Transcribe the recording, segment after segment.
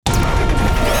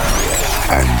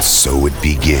And so it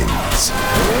begins.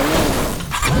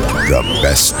 The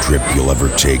best trip you'll ever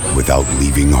take without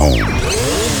leaving home.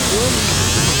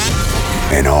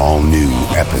 An all-new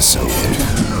episode.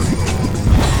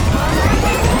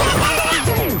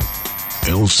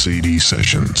 LCD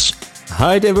Sessions.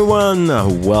 Hi everyone,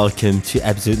 welcome to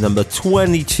episode number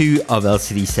 22 of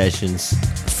LCD Sessions.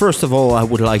 First of all, I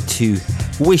would like to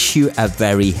wish you a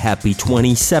very happy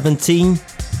 2017.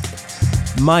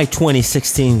 My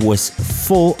 2016 was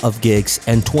full of gigs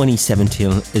and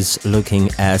 2017 is looking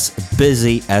as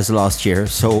busy as last year.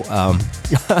 So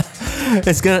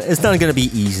it's not gonna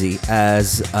be easy.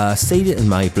 As stated in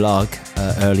my blog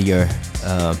earlier,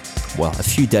 a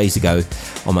few days ago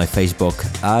on my Facebook,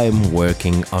 I'm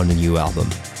working on a new album.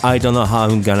 I don't know how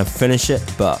I'm gonna finish it,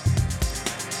 but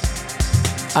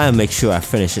I'll make sure I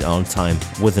finish it on time,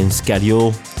 within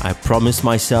schedule. I promise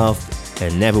myself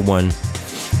and everyone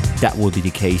that will be the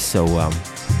case. So,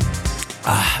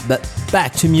 but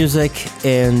back to music,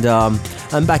 and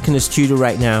I'm back in the studio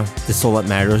right now. That's all that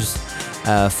matters.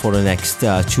 For the next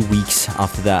 2 weeks.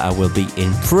 After that, I will be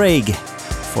in Prague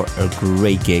for a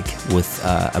great gig with,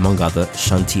 among other,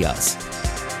 Shantias.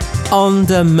 On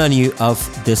the menu of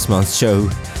this month's show,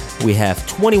 we have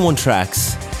 21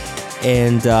 tracks,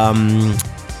 and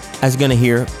as you're gonna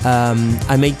hear,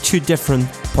 I made two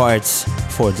different parts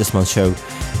for this month's show.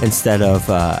 Instead of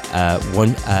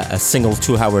a single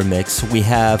 2-hour mix, we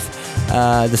have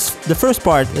the first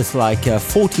part is like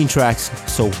 14 tracks,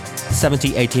 so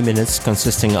 70-80 minutes,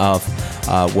 consisting of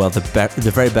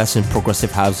the very best in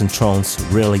progressive house and trance,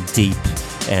 really deep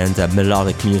and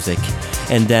melodic music.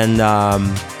 And then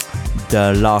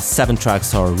the last 7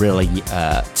 tracks are really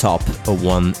top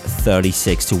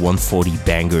 136 to 140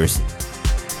 bangers.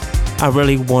 I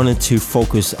really wanted to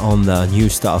focus on the new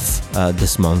stuff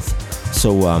this month.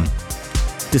 So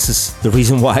this is the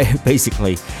reason why,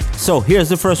 basically. So here's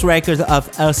the first record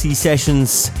of LCD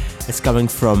Sessions. It's coming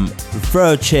from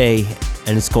Verche,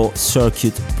 and it's called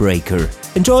Circuit Breaker.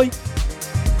 Enjoy!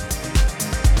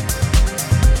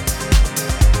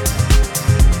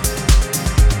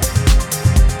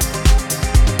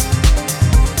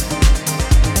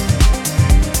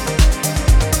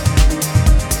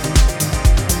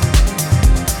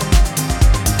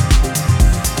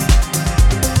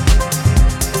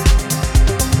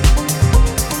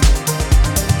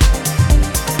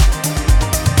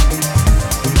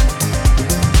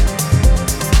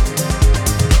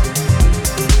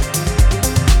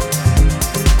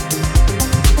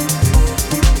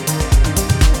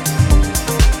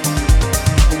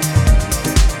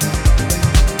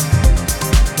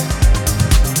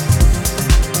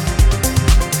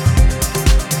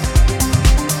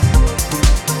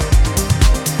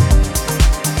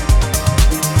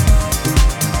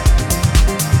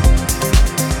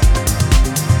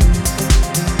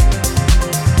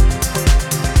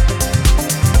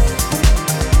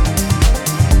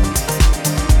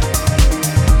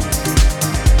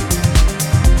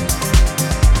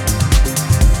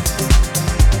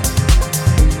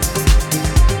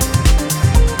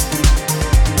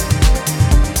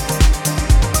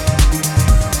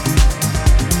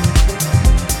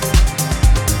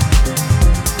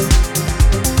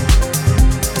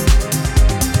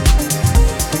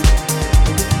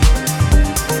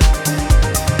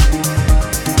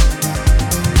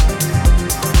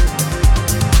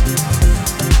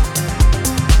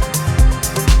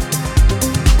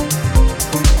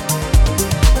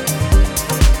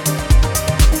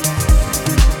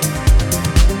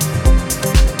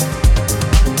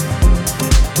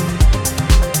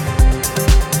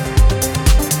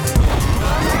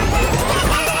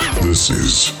 This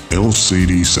is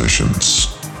LCD Sessions.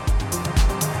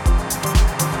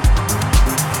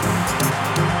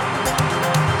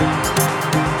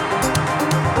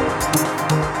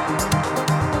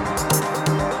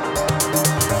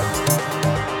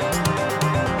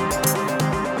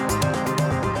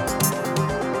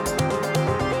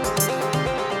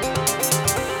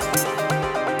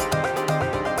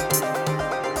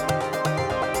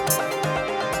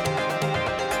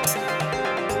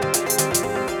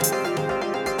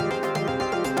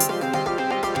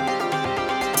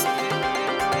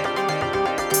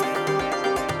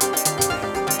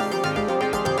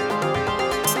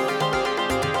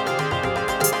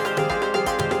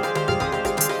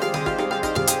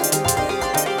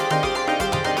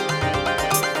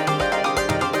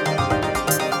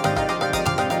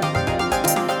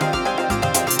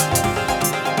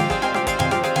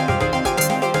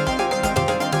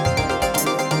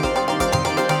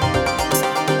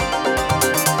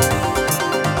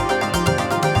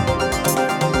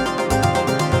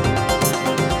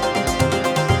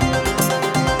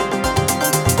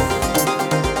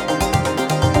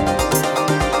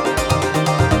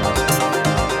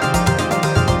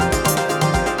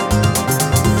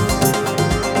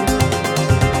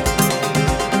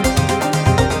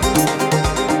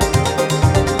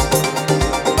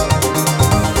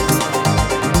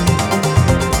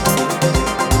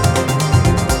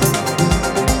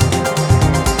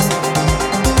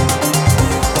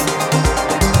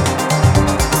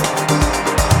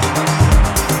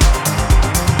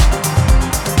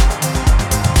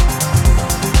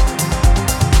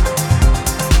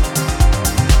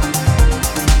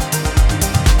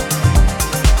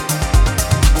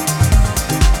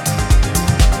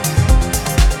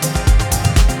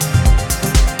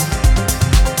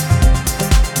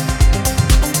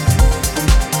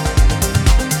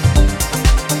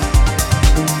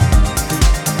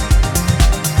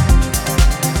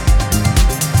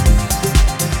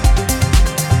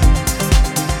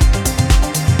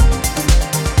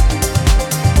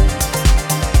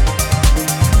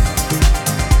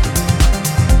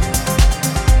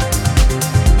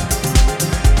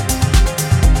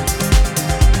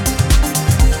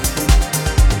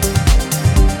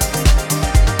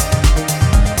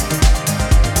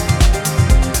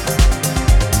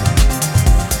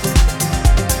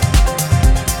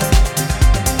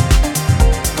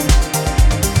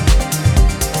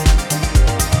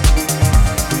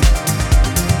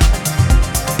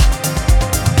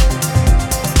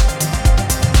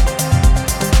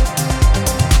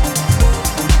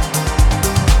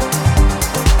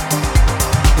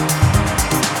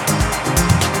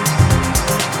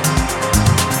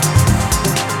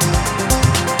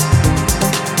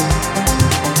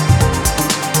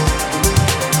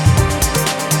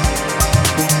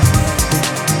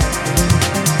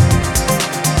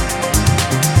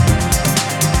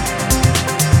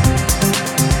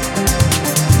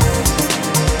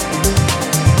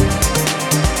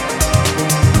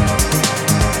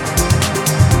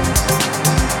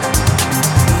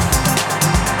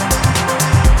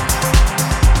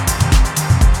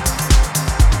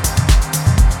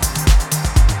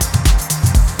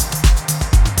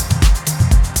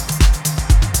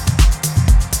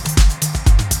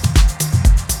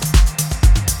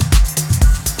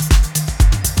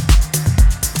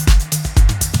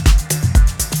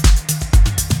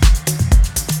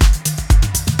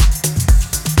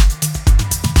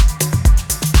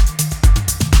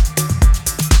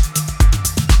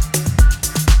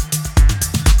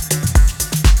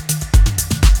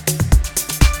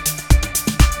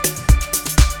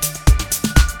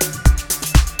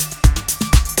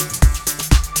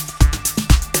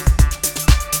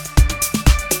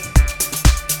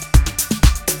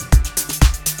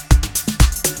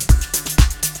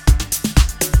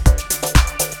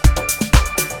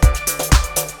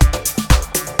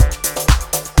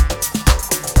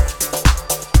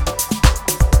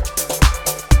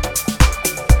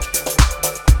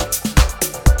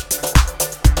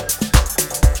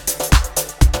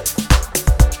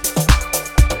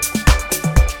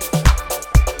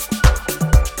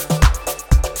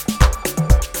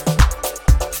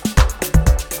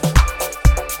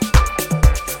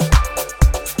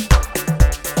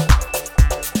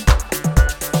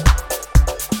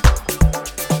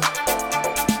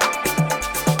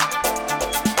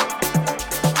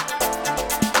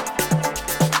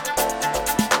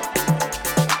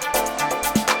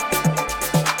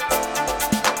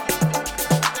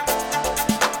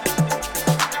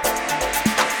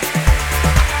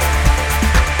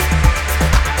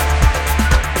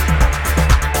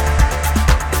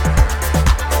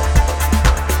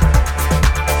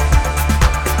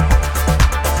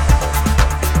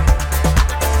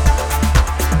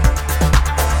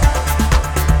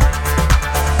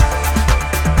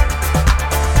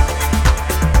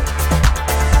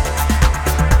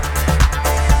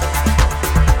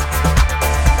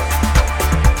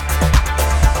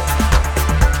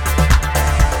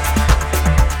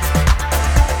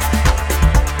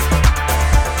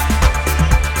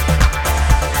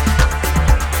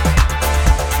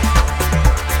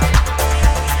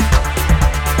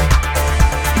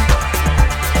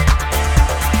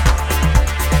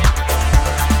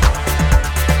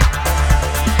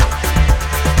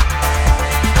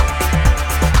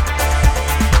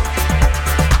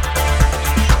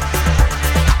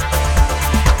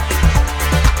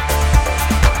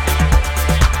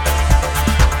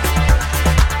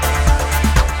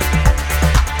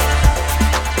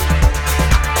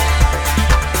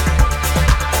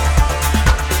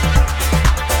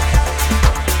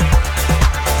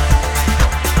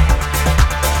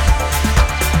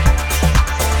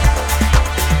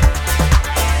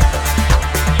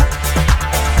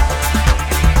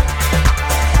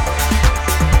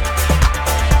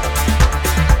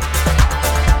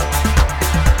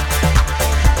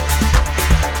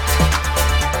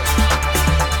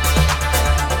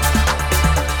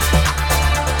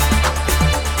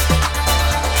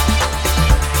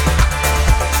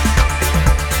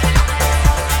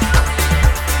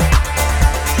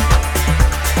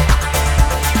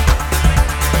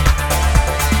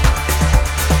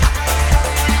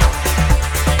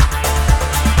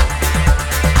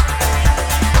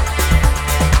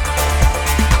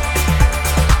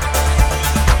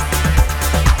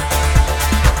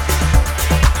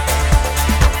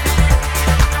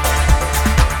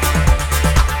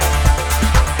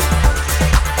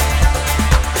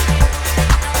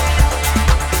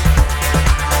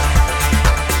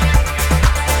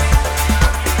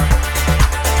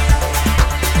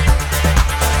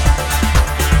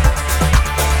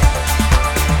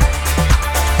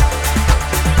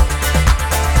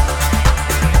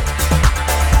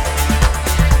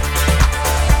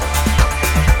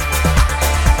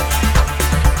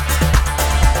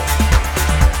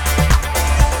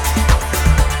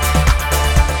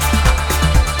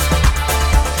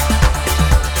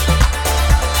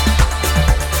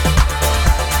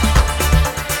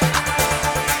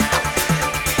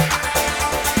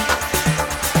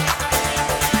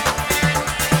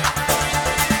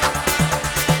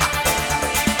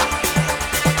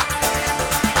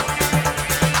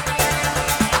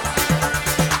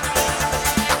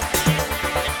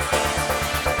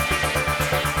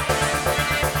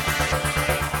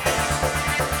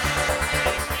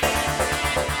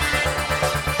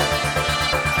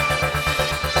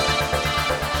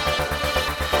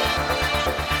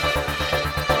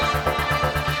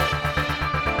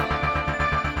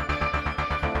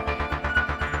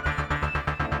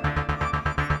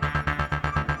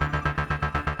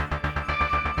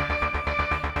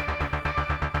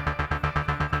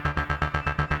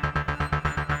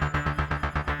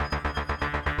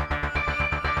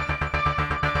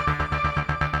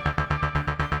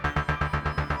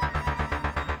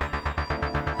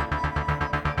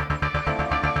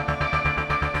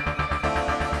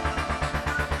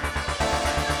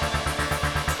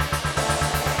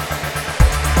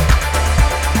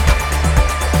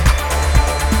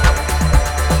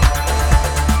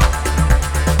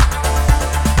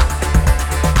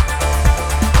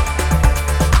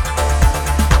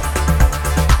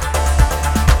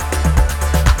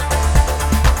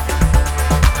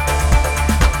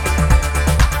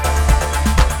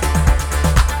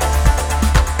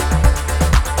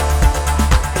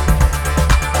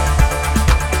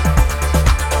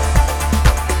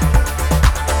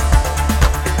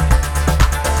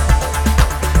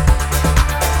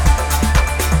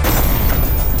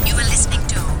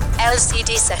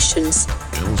 LCD Sessions.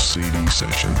 LCD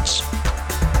Sessions.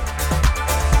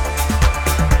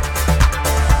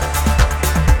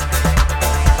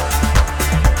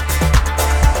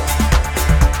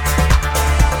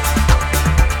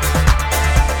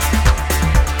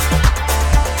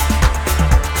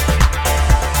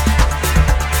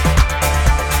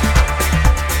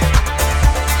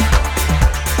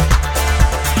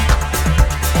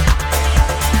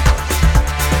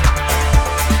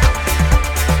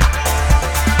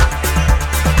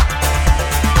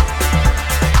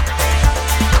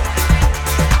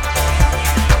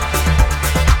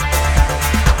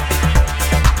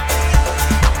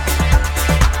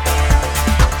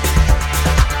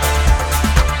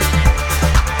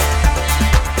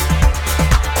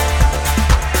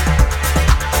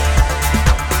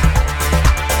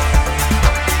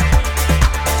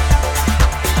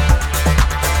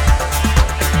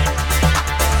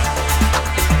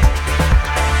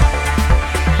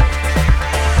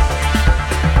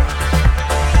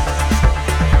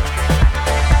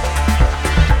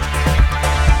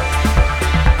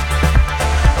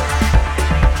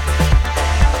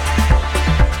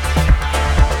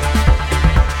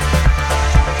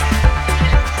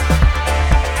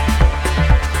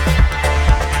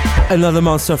 Another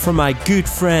monster from my good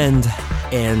friend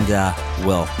and,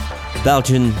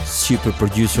 Belgian super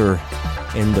producer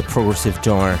in the progressive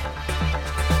genre.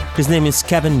 His name is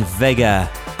Kevin Vega.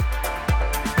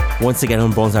 Once again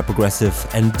on Bonsai Progressive,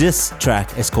 and this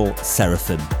track is called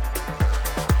Seraphim.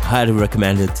 Highly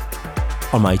recommended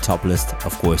on my top list,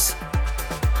 of course.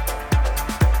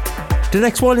 The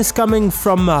next one is coming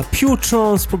from Pure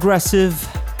Trance Progressive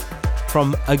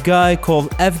from a guy called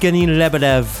Evgeny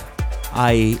Lebedev.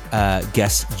 I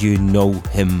guess you know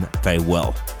him very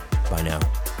well by now.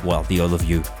 Well, the all of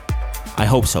you. I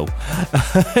hope so.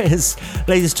 His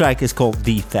latest track is called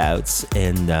The Thoughts,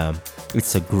 and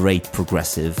it's a great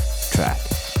progressive track.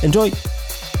 Enjoy!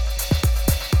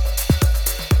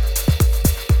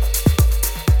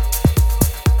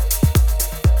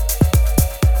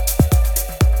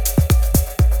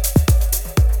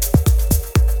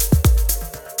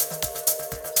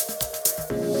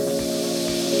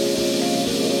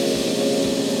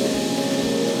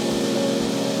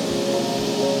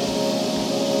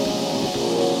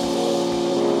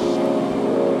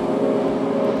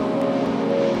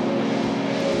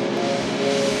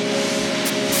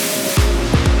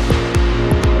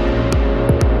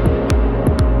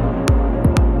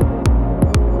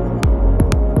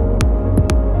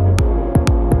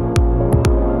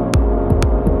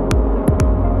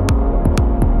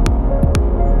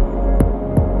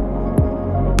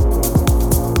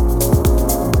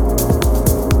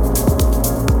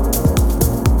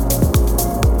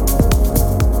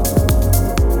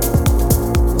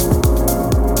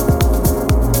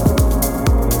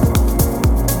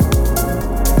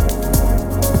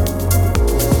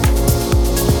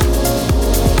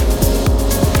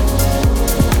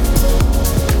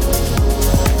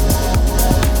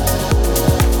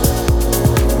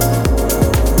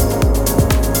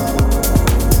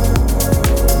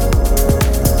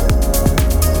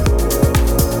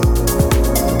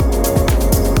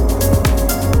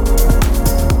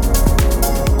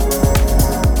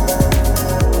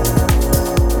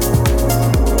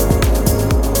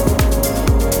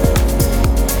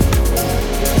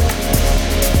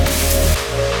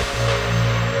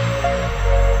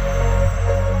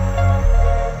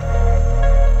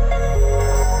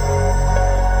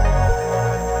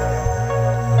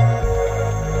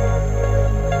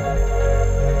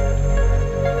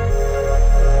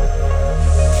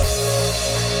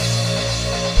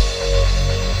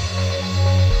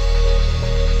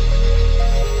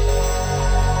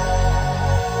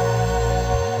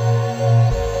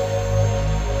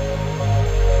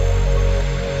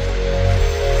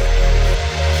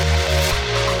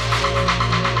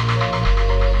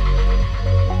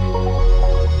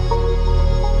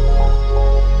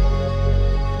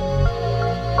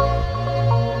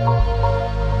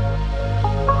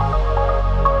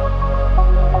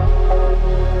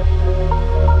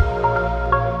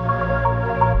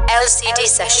 LCD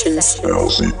Sessions.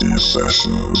 LCD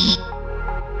Sessions.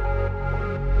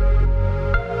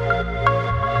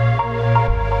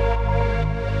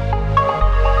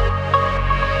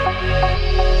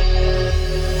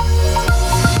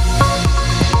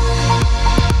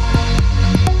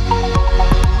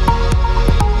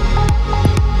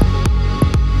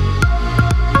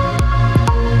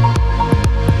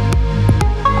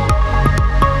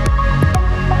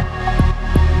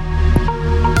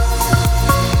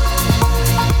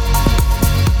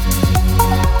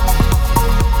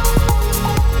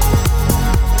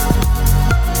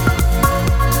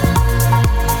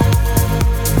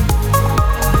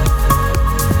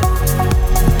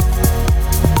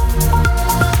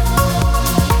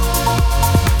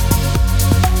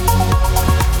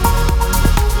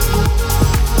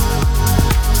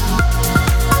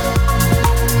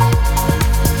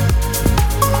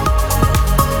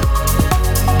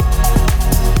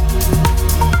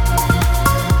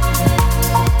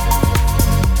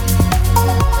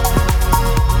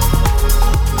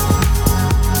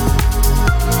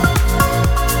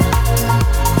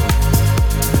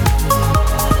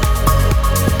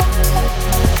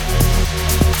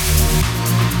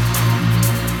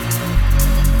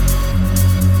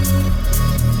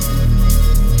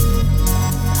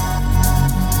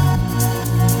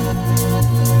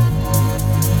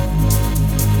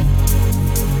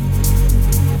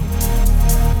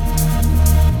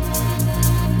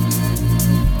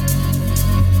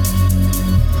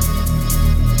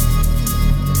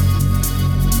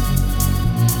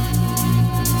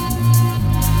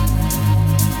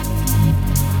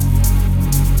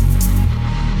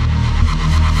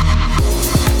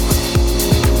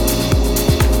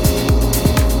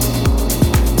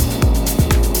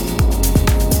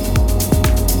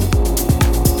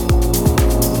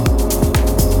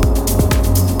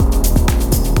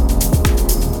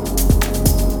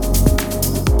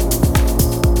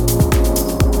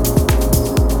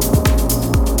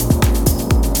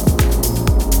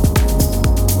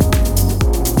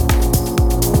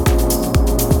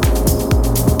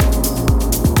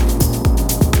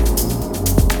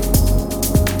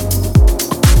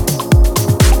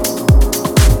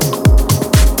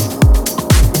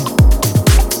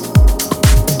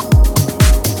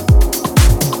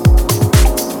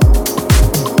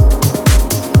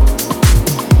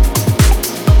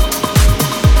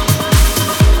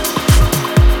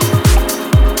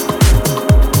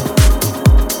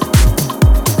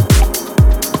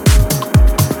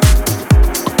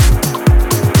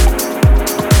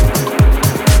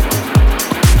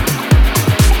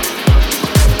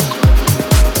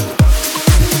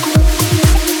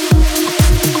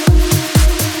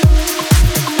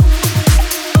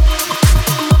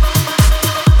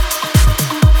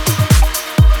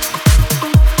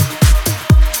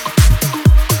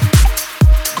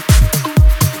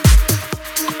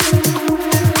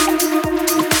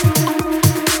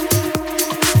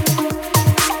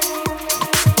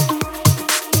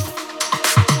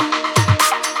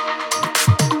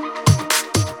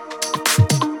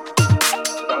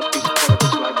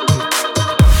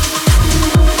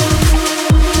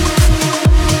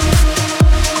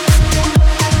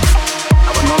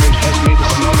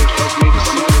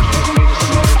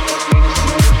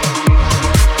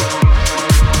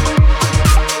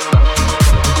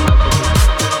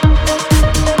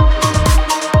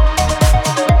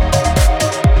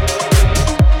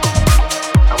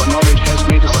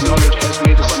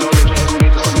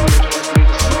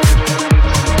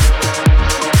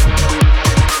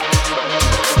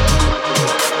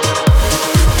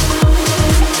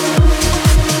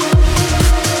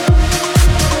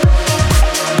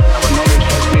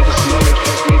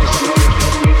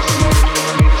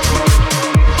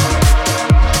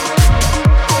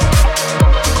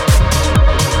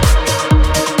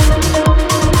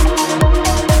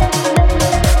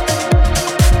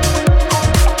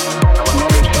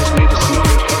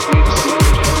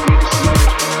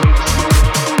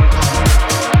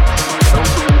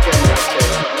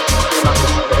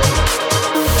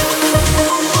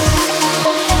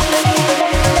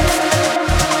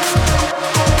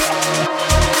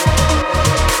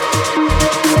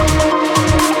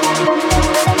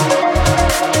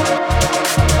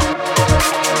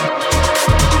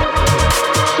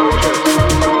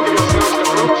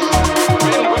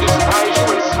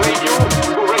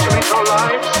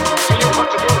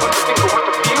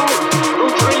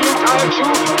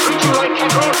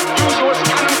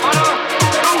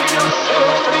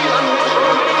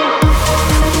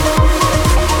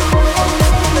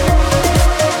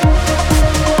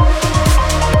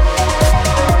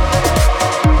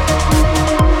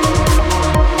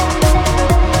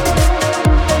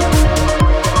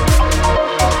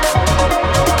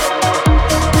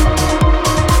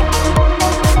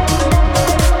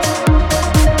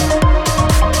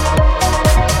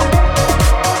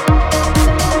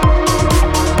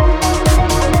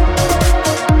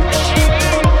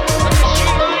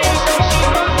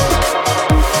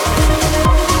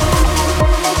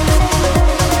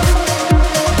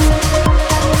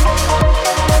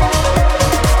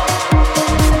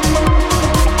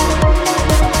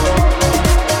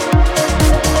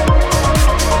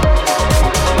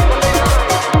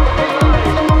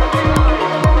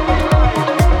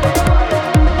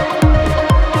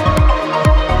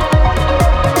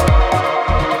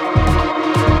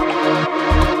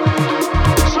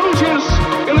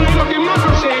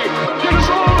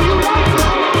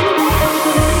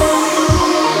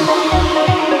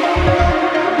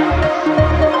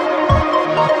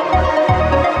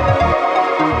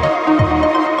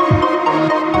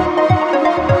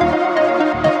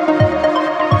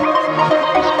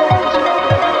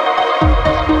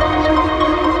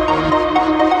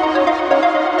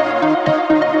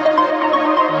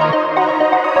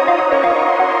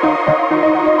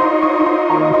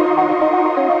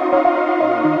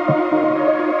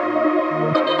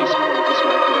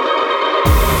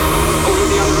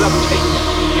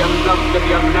 love than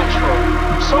the unnatural.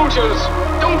 Soldiers,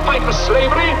 don't fight for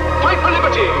slavery, fight for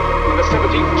liberty. In the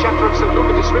 17th chapter of St. Luke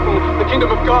it is written, the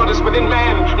kingdom of God is within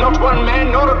man, not one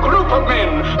man nor a group of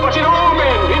men, but in all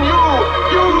men, in you.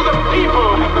 You, the people,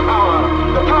 have the power.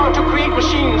 The power to create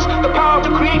machines, the power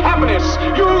to create happiness.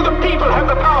 You, the people, have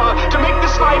the power to make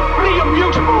this life free and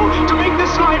beautiful, to make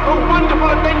this life a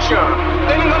wonderful adventure.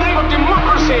 Then in the name of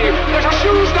democracy, let us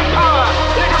use that power.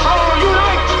 Let us all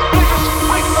unite. Let us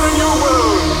fight for a new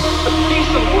world, a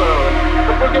decent world,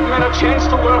 that will give men a chance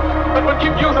to work, that will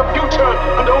give youth a future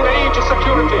and old age a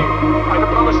security. By the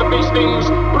promise of these things,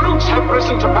 brutes have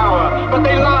risen to power, but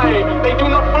they lie. They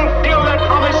do not fulfill that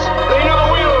promise. They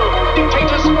never will.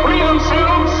 Dictators free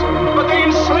themselves, but they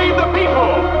enslave the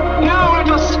people. Now let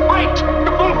us fight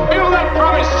to fulfill that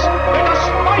promise. Let us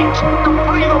fight to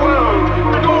free the world,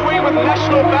 to do away with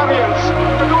national barriers,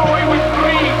 to do away with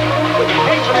greed, with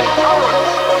hate and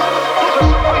intolerance. Let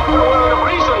us fight for a world of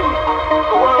reason,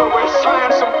 a world where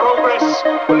science and progress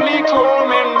will lead to all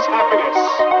men's happiness.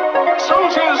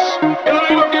 Soldiers, in the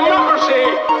name of democracy,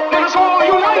 let us all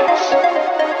unite!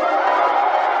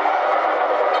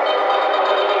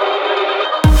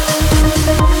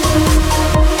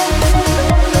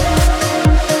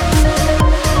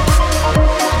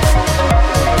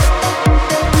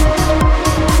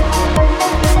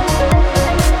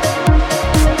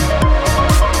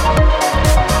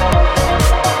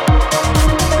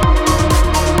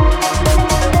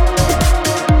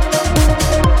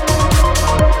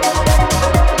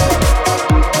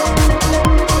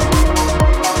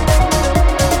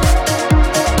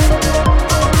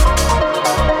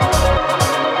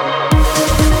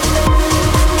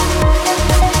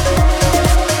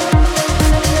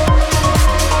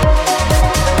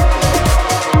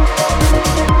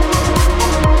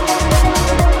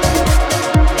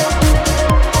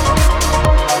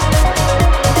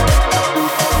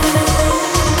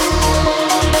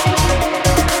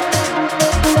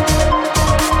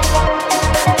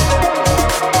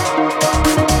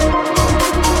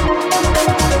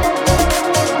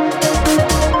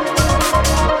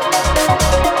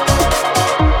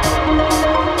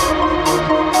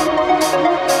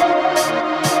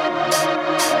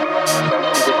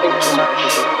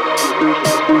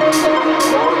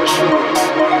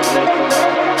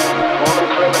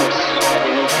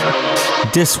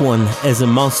 This one is a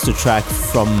monster track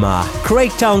from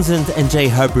Craig Townsend and Jay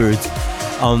Hubbard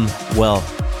on, well,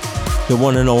 the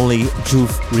one and only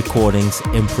Juve Recordings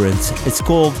imprint. It's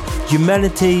called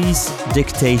Humanity's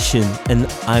Dictation, and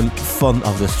I'm fond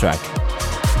of this track.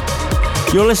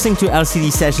 You're listening to LCD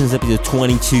Sessions episode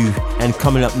 22, and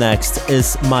coming up next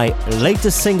is my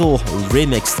latest single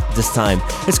remixed this time.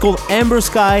 It's called Amber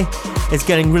Sky. It's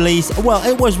getting released, well,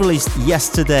 it was released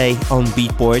yesterday on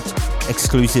Beatport,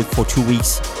 exclusive for 2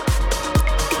 weeks.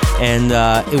 And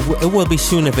it will be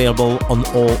soon available on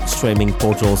all streaming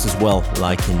portals as well,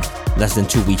 like in less than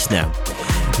 2 weeks now.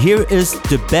 Here is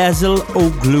the Basil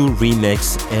O'Glue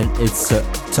remix, and it's a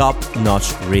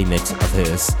top-notch remix of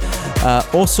hers.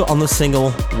 Also on the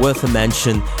single, worth a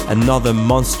mention, another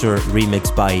monster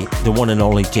remix by the one and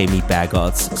only Jamie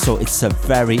Baggots. So it's a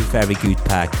very, very good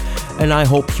pack, and I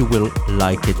hope you will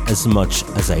like it as much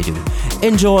as I do.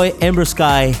 Enjoy Amber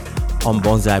Sky on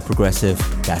Bonsai Progressive.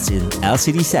 That's in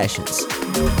LCD Sessions.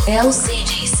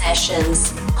 LCD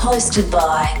Sessions, hosted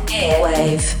by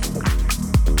Airwave.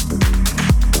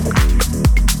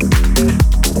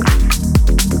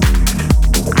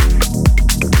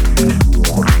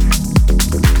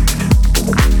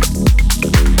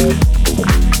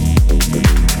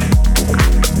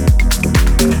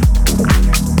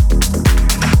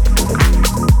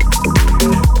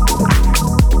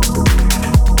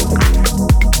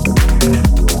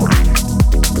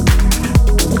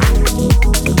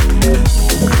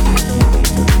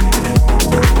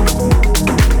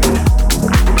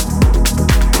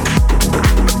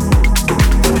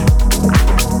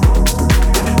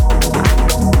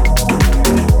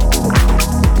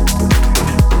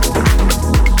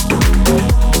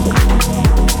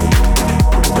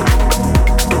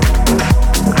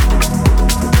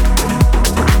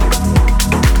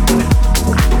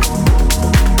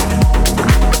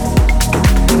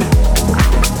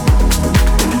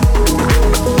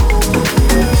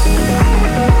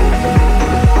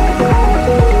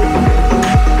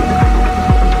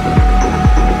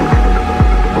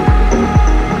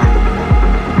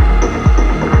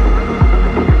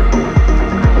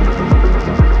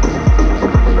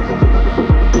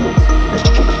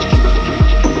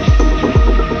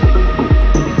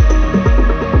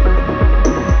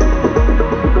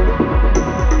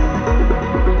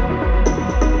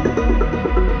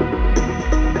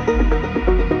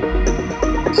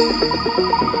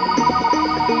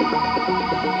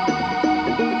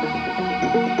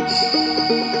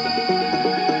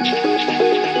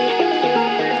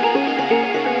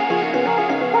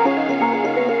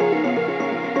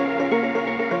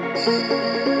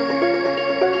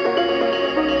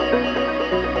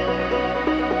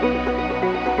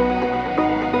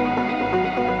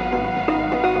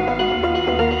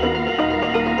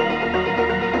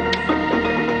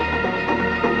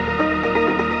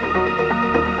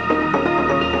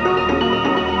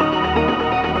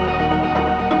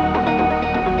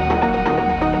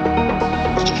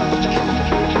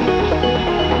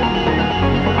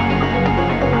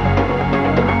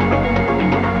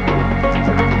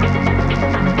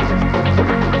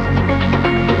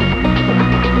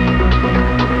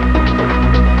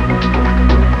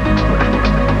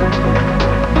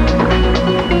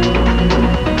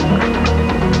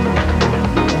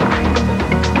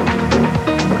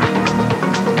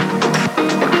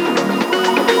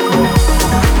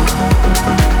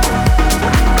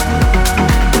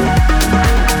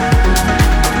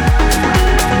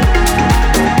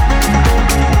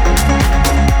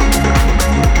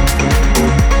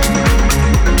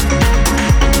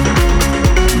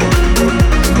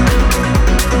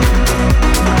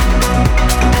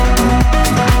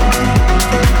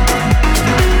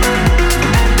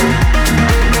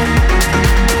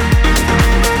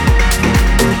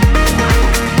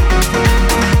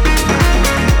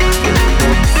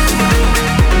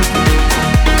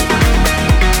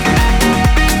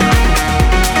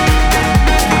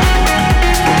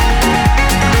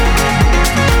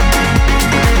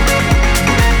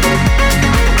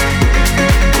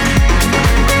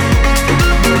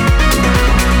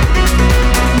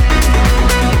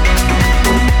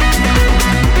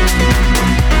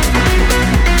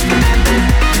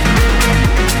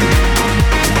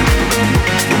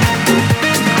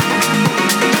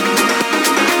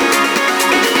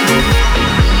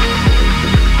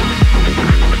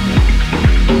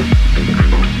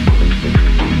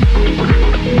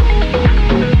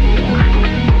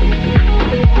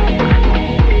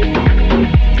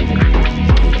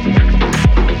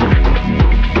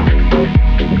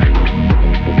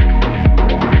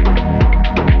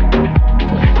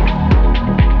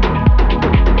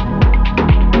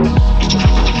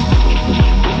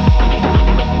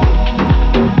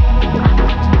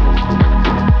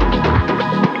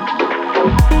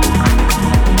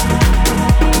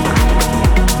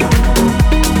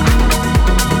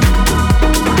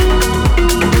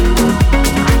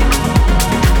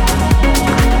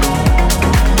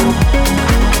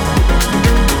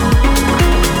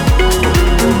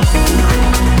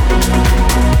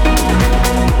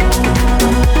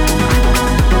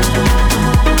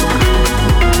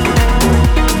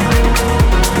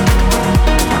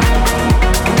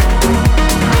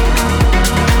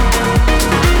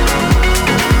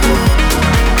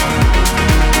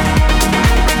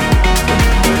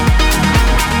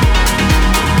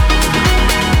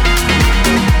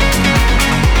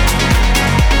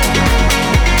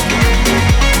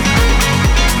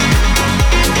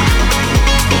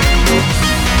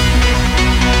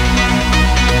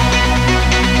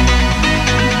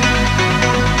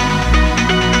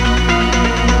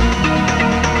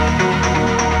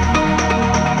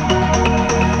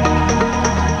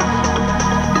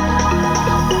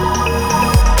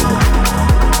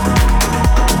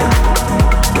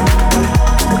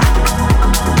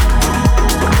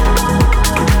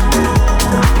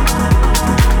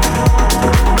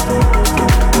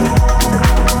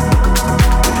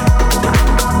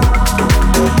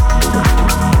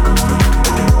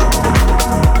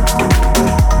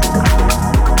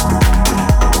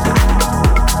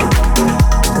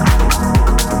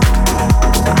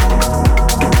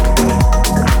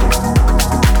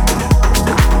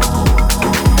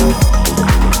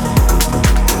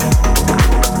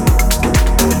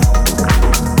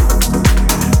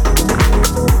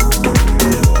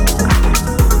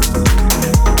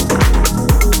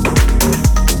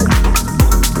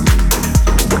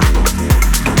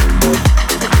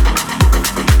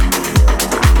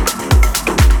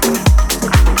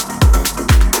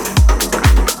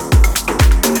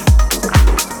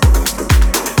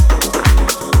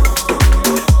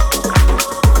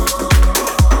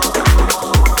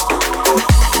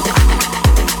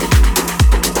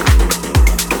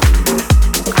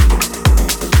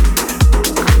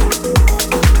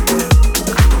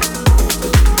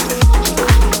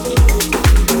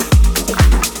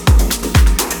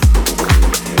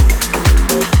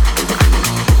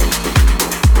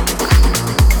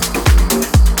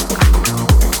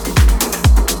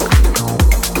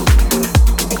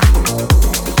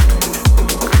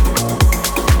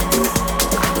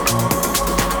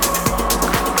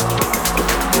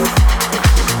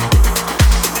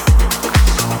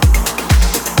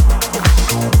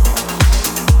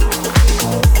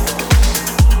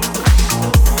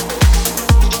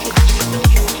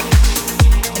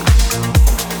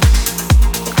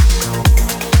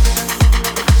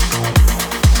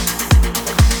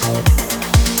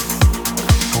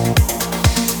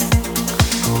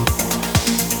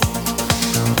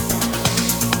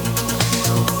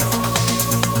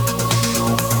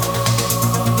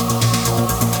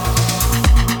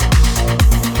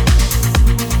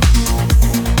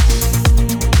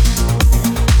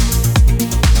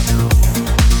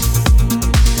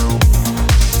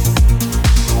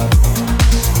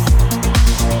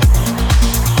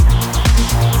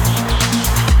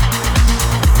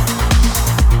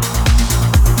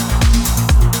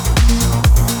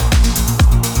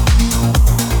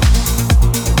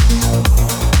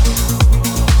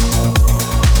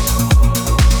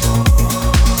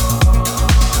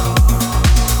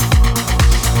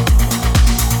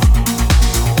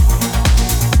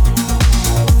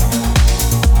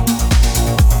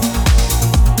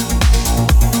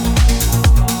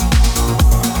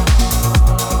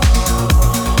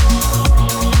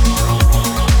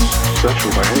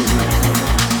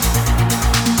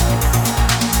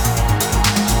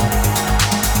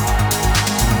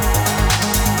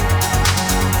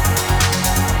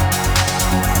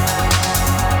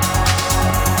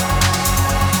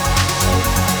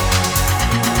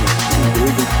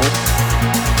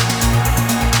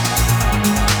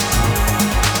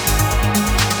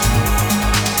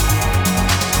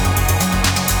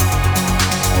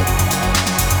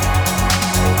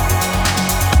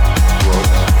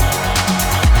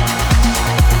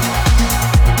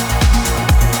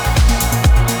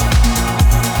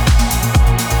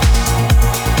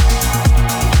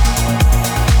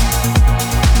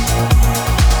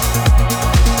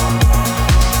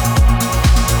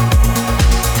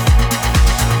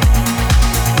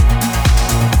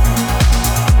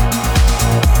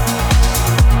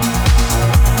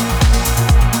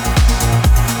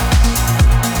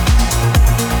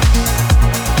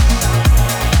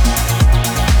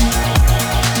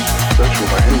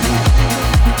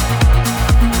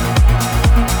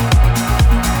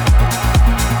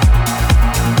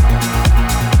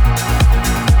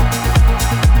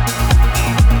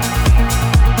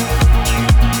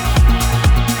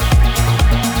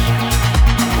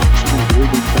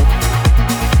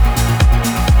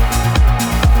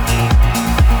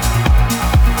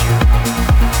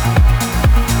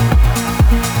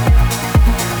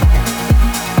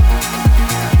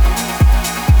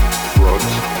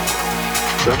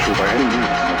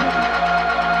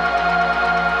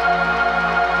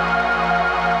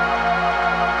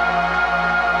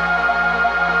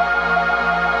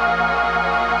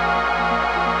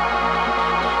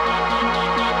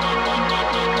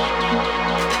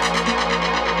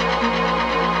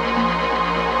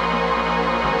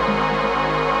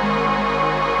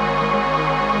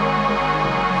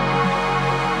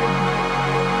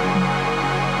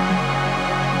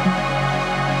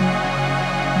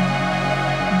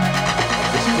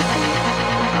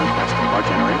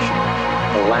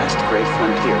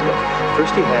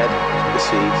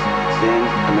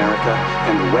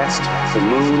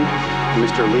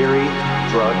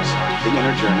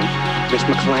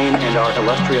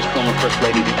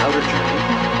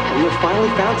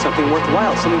 Something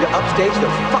worthwhile, something to upstage the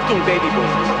fucking baby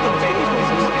boomers.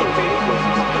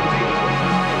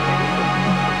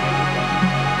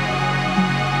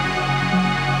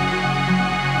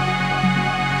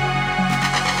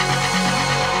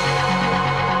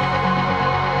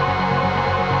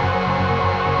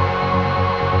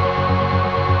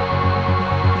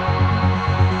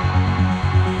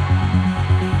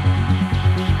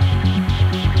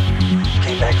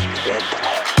 Came back from the dead.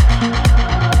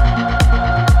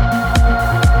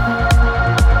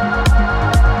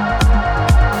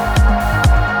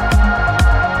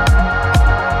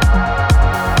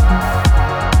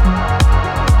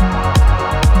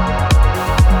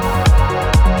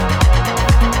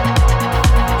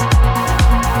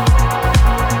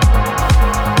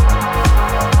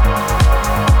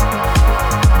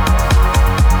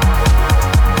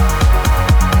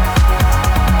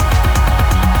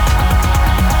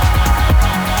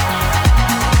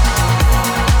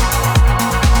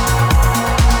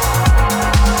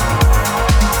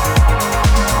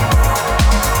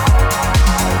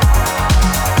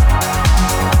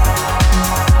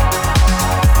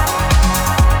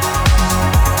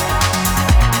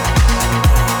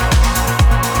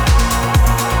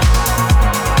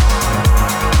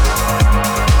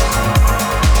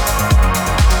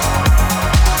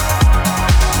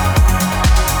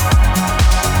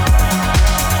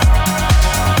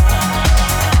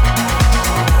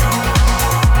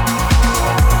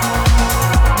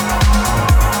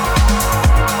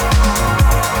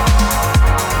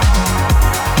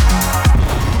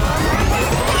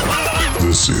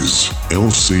 This is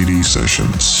LCD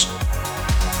Sessions.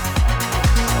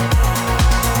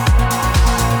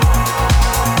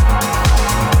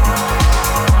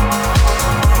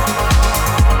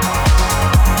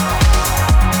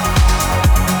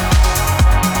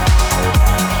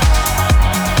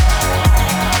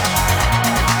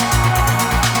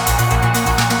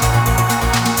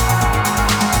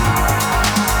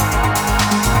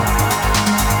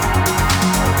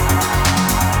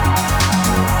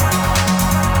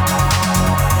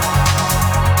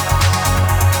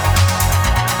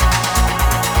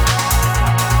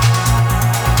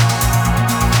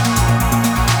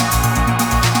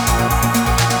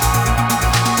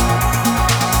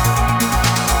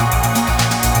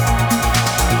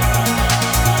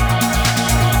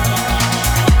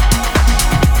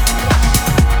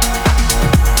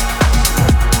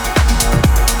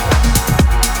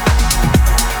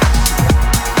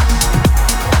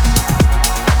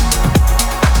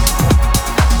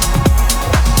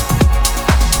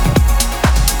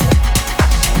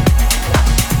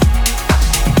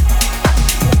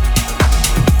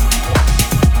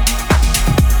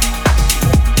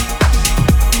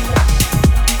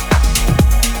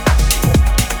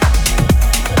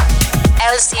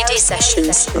 LCD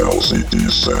Sessions. LCD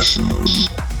Sessions.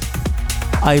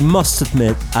 I must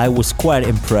admit, I was quite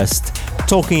impressed.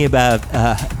 Talking about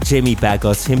Jamie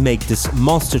Baggot, he made this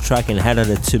monster track and handed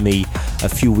it to me a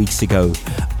few weeks ago.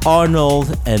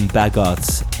 Arnold and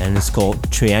Baggot, and it's called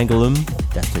Triangulum.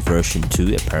 That's the version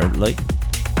 2, apparently.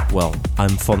 Well,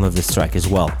 I'm fond of this track as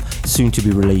well. Soon to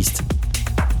be released.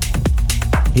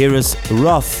 Here is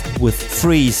Roth with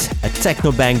Freeze, a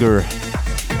techno banger.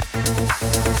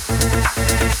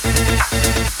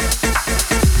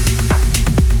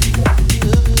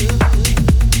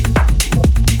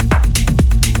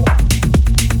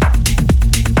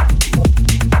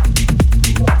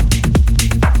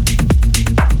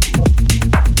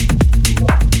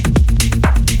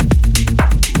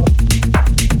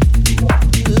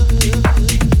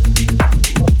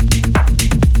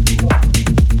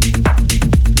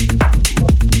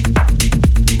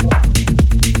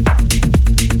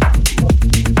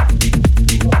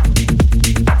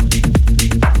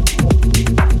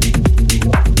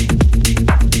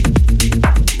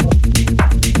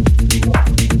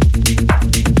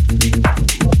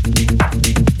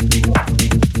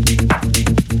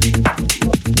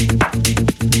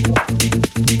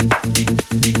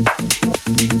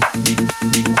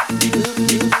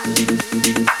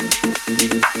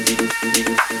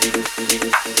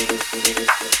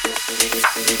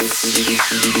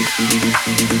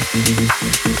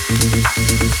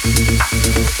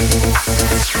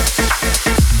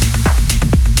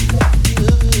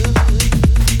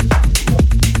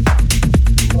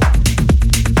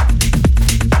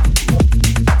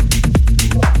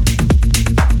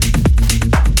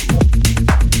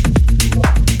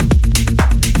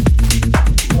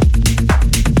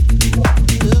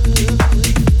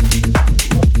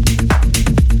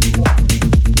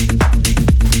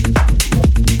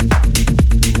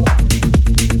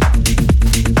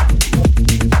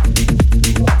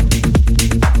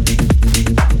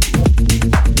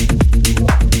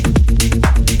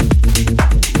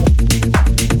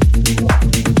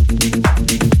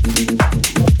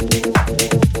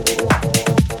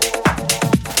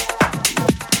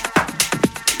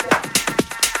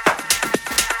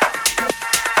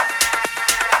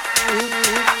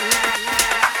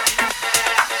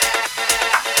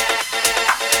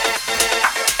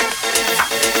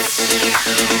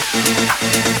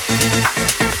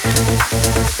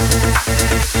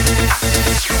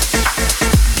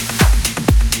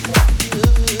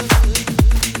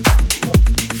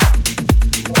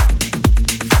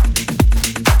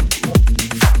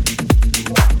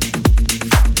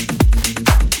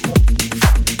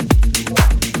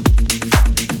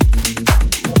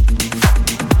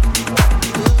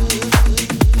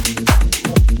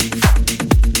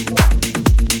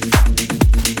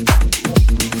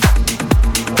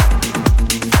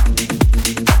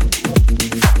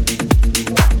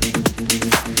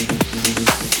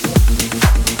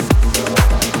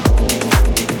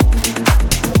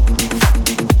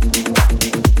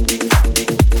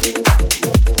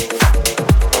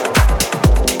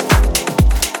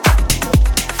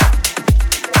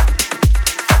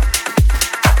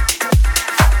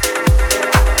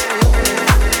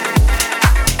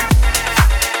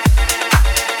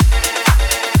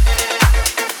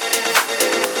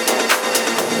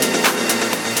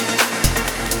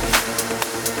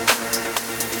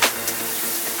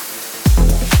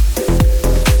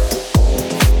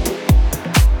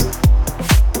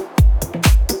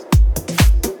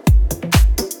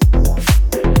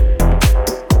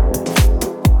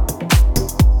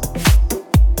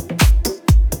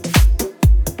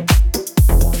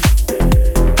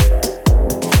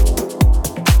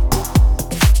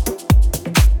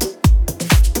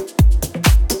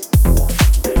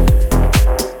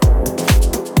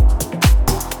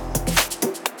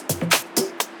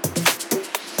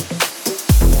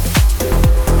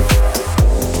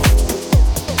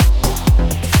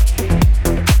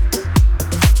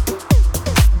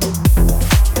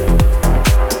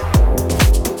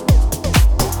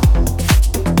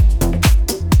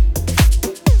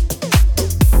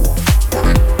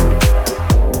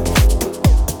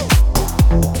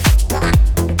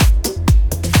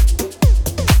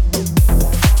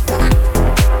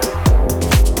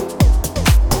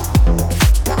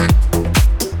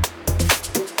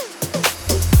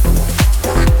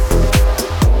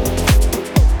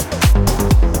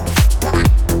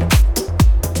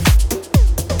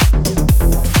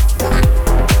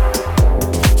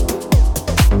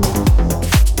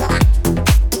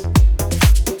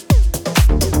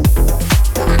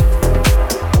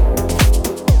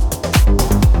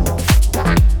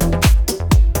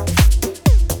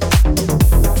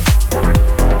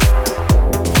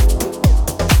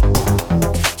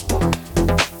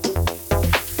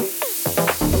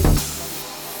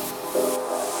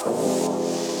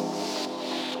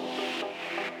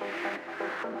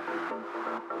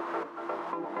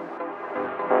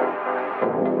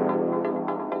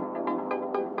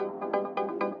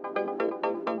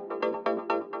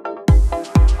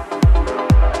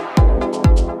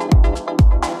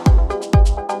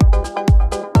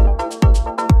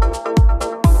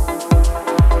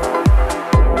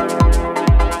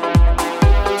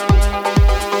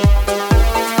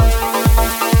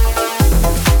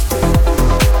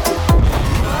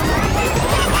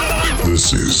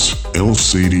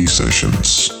 LCD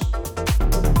Sessions.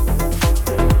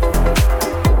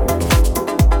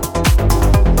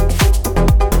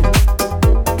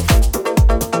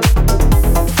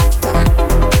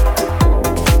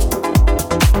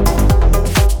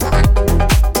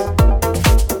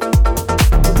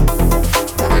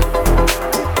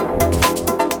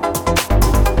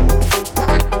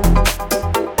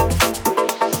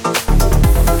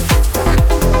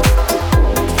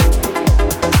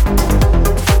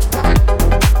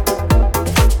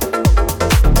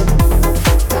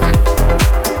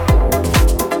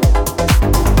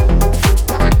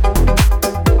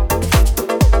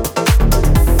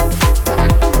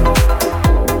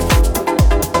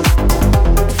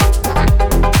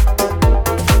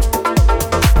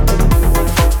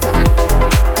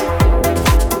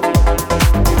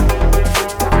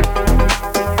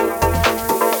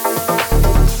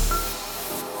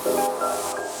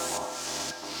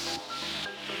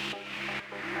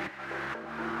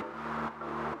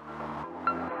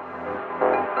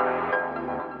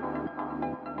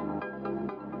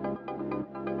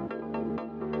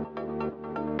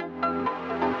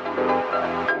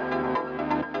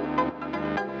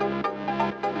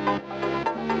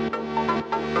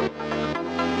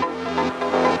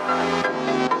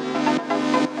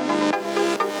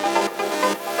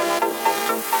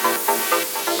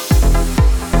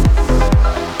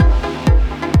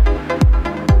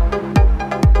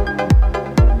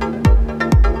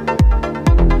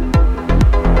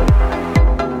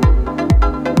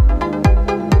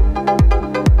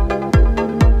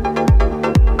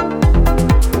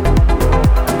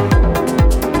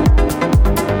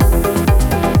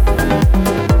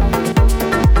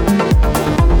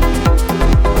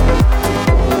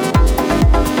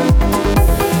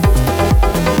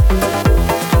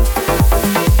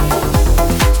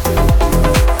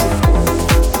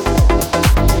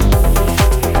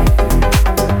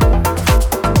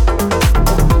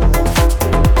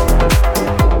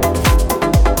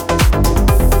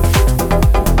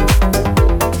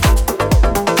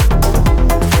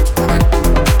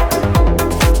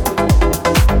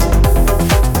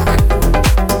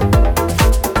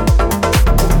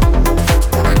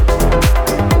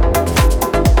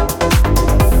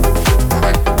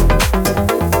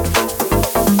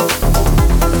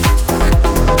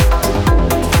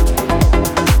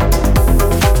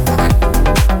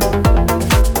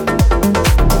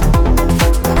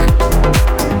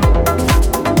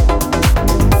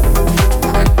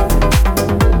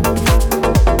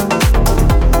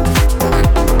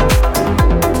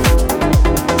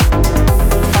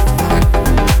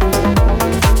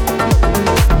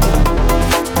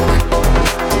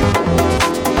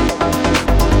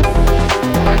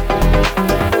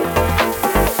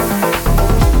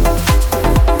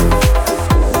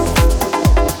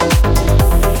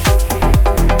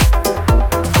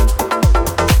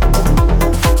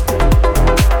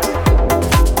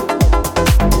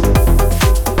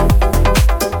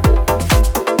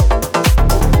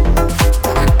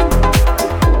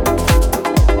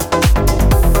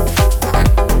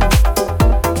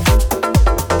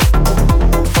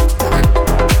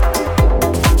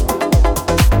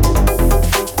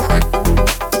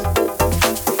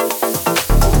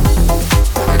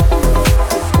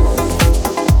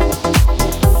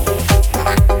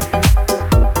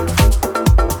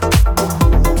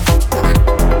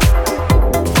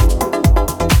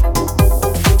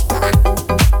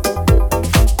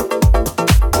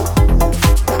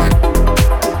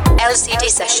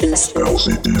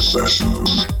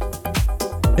 Sessions.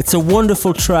 It's a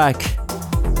wonderful track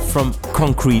from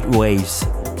Concrete Waves.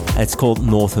 It's called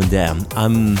Northern Dam.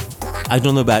 I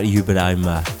don't know about you, but I'm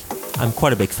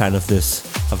quite a big fan of this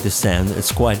sound.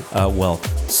 It's quite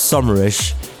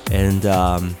summerish, and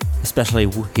especially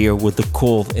here with the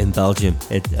cold in Belgium.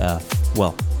 It's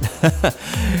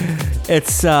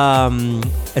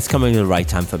coming at the right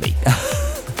time for me.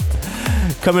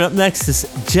 Coming up next is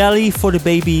Jelly for the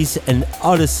Babies and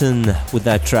Addison with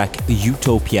that track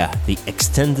Utopia, the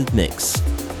extended mix.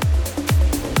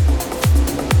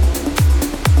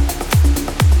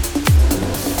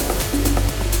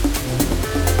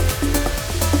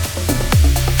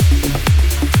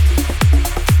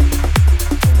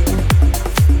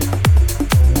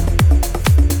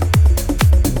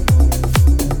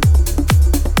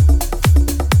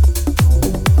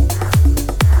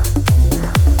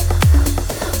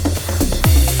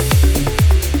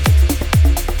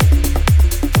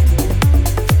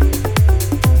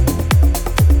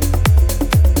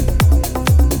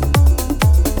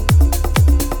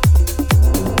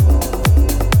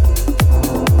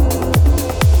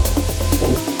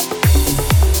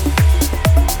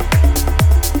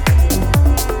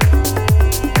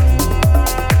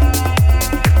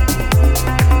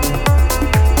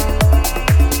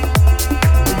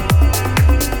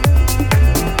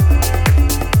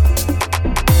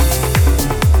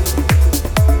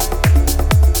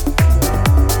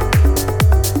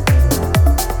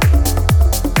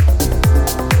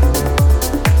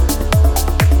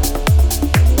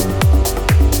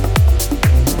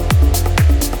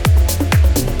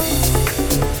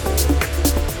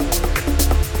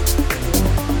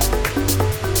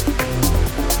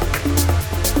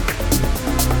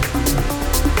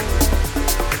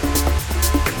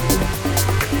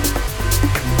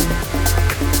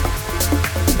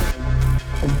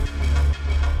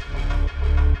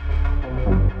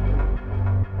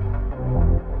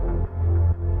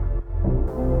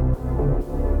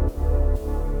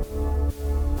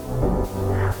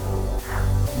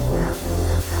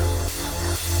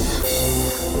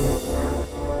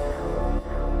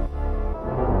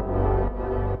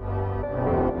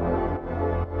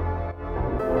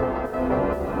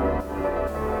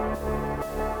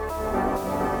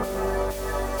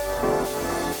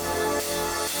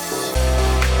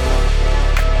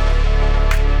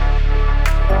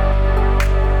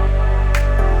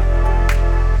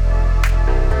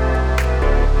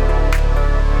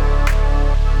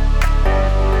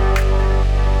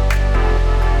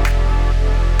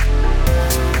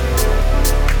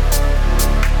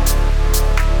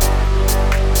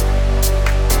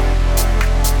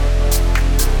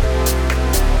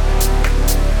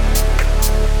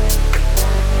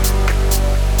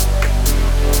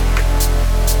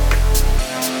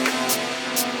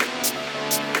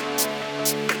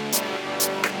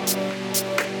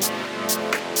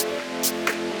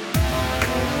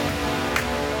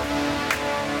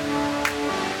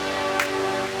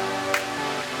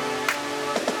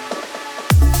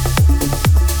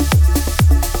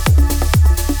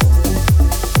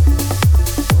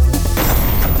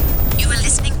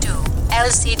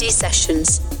 LCD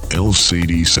Sessions.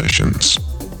 LCD Sessions.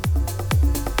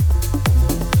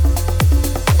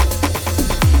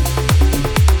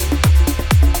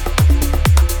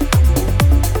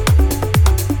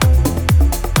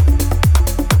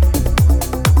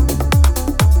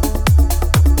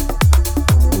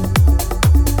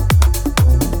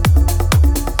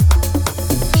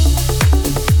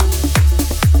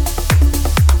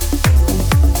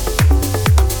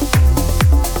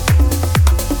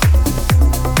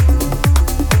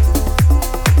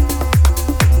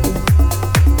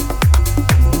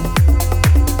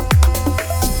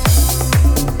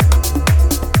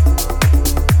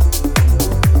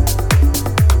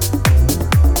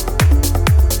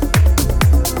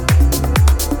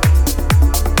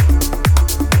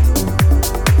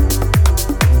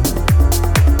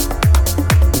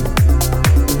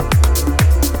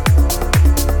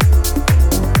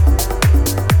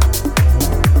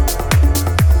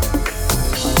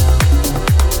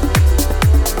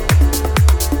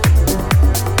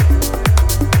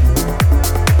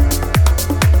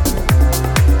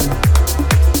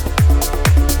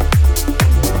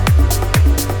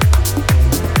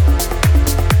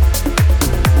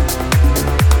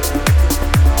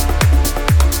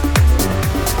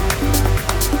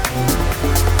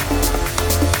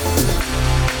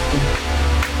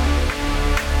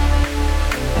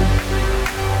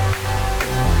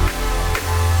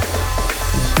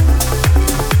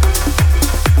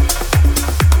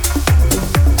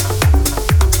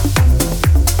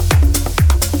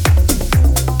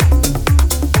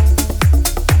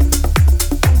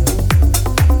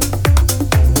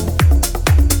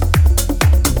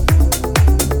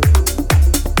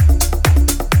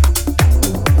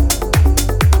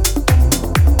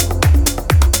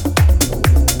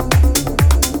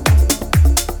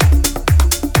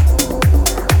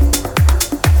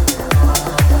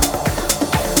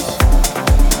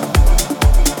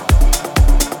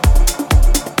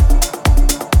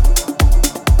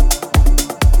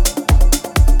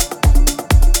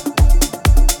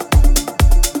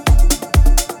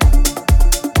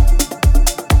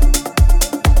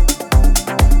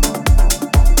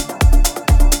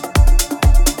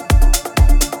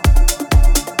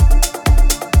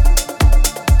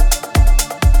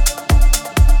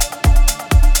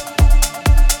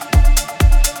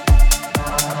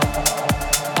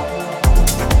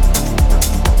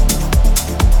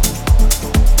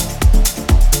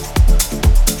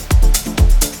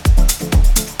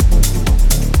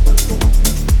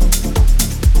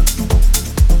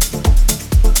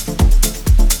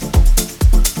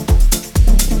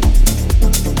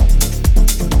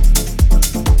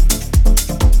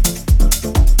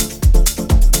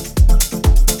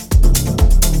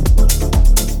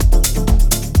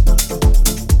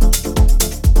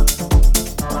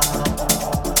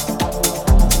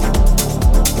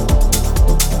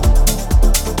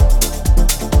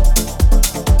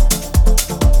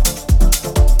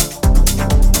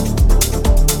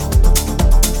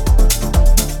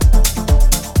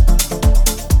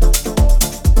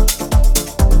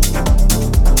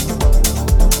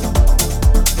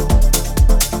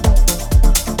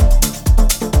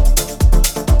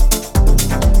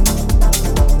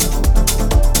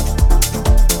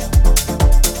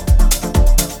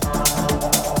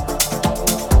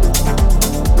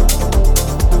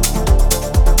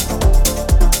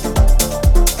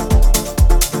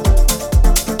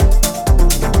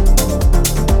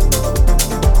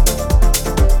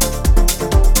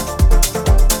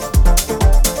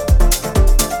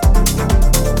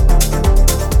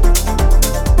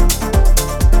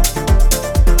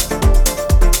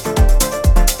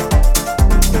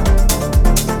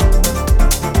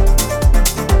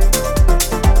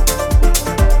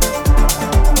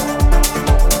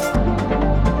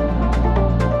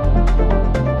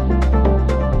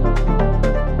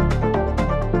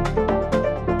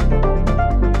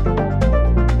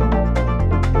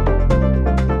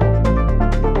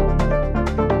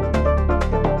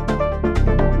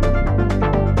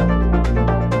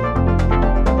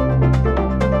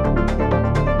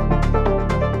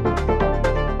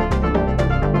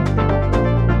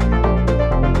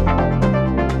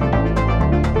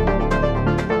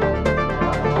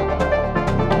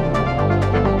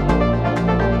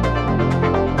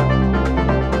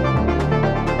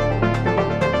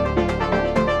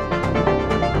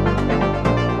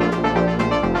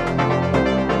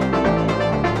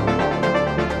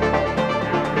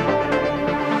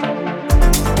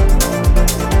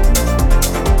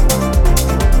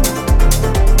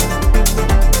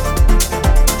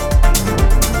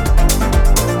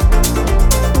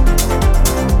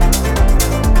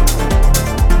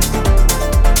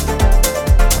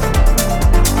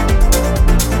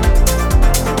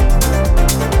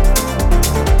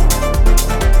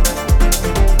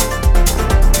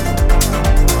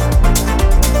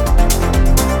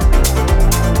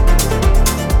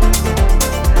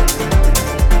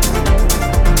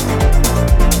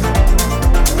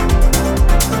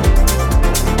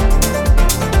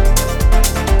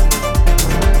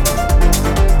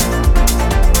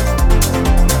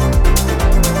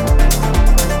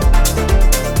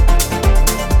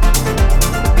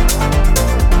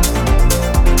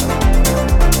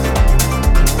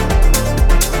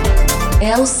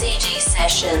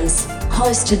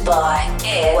 hosted by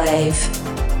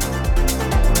Airwave.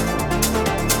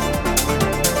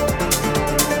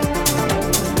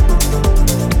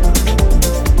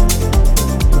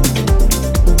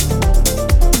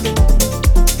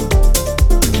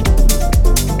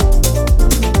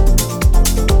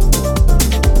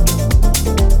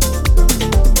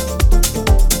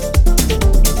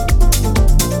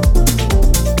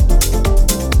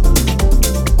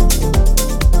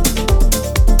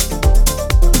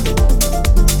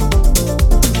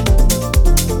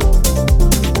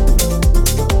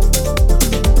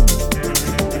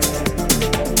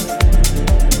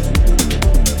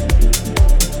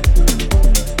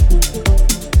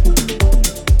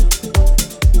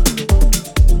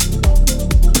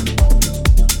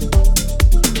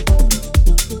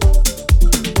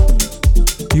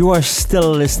 You are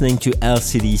still listening to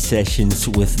LCD Sessions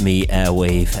with me,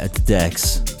 Airwave, at the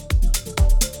decks.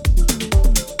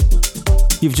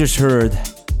 You've just heard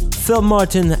Phil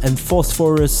Martin and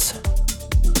Phosphorus,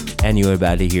 and you're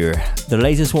about to hear the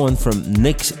latest one from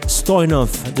Nick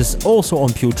Stoyanov. This is also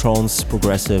on Pure Trance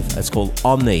Progressive. It's called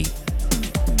Omni.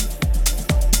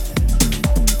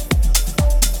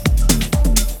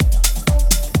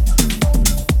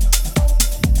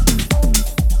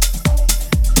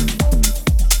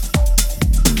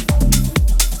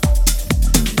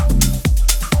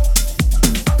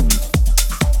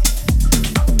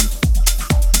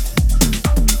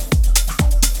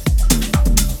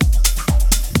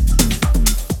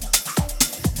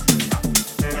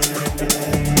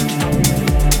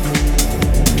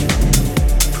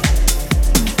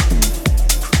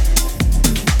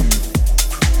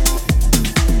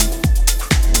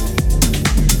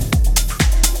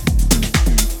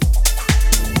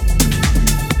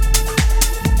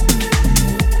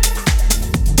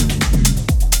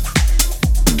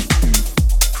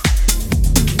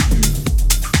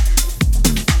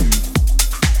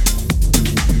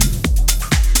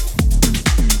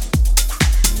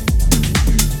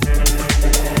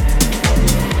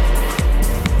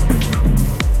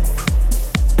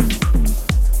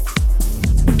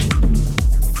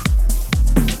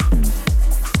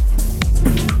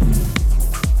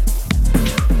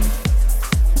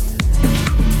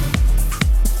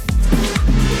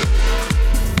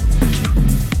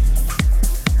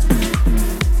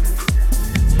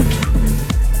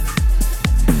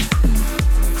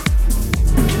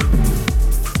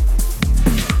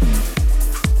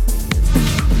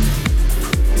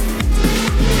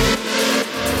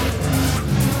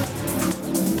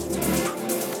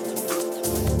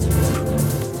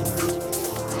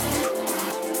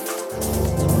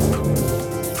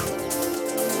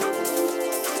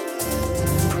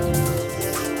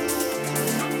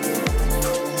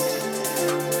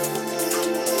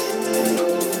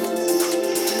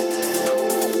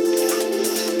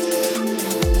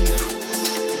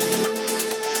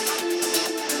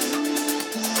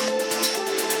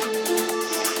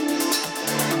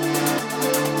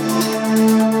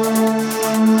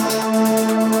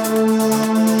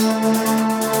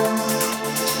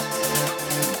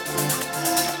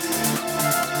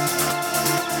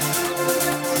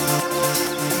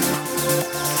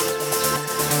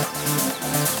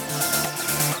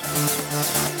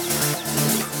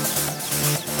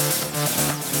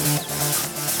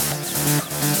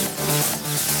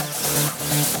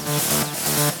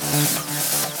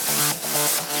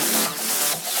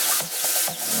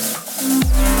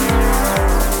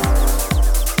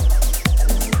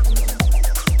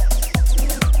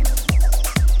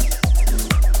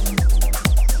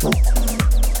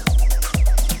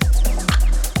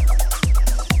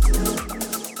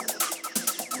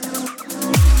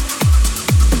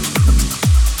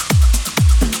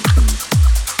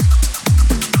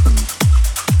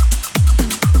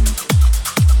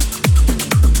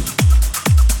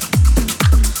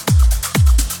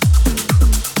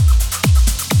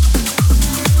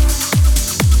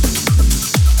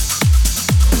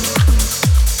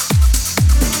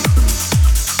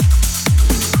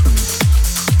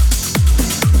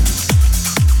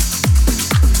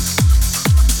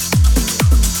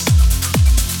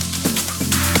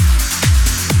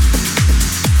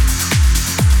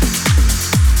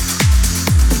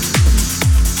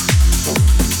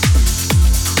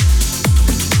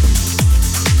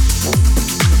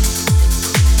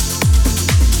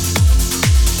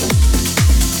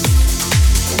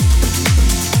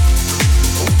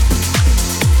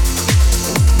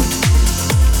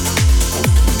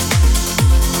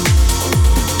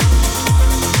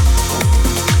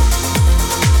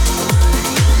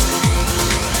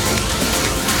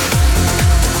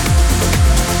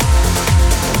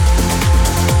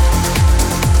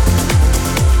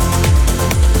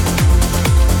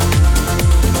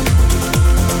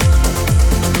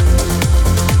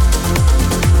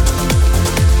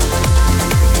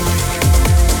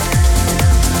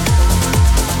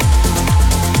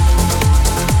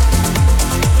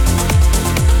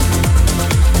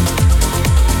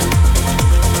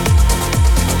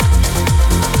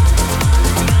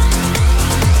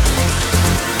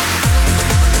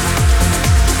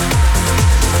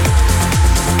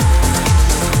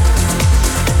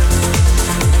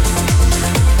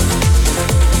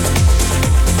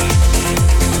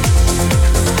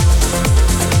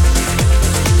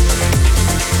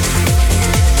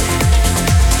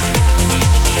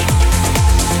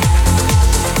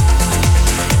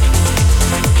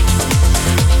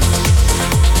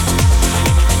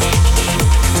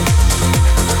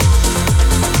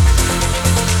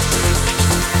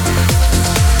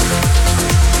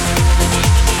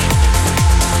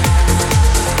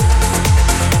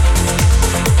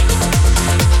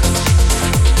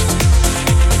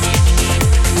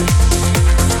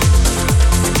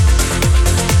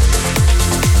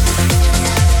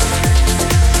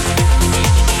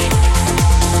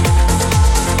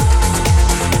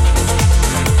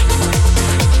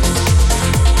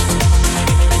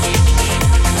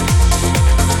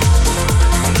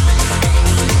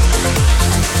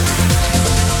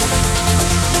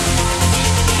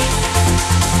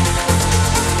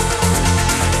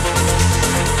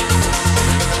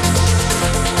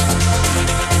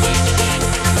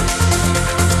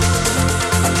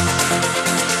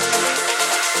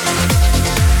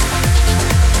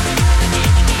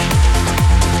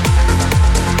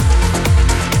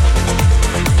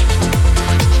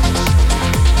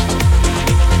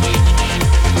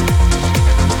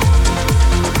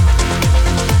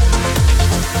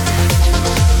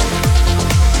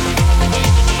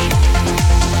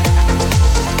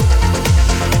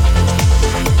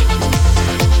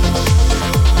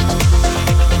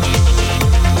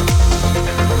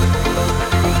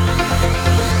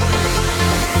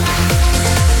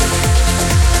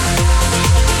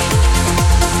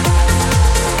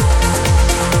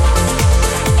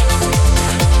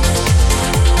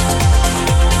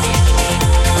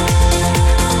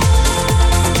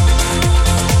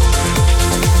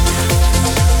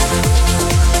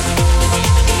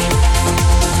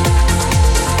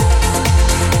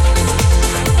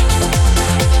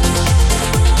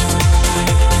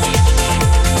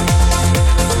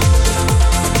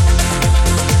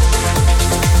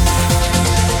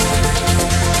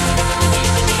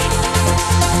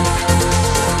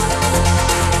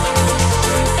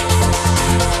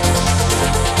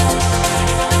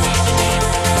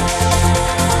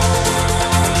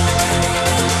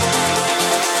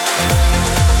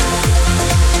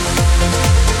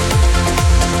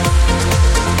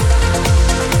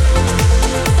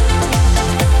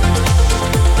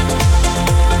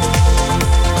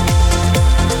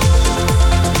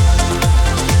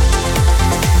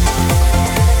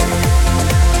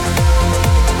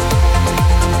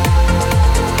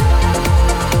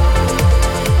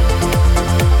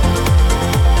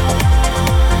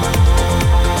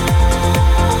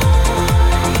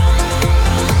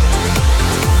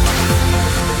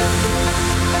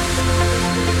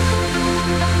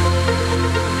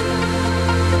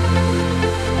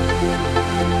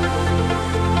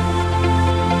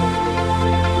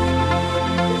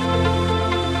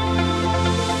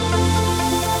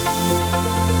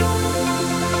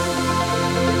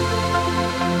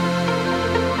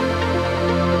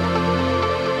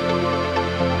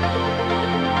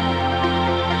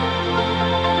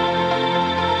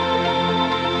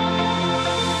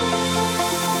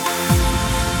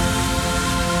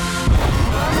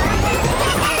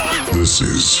 This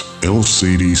is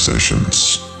LCD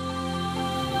Sessions.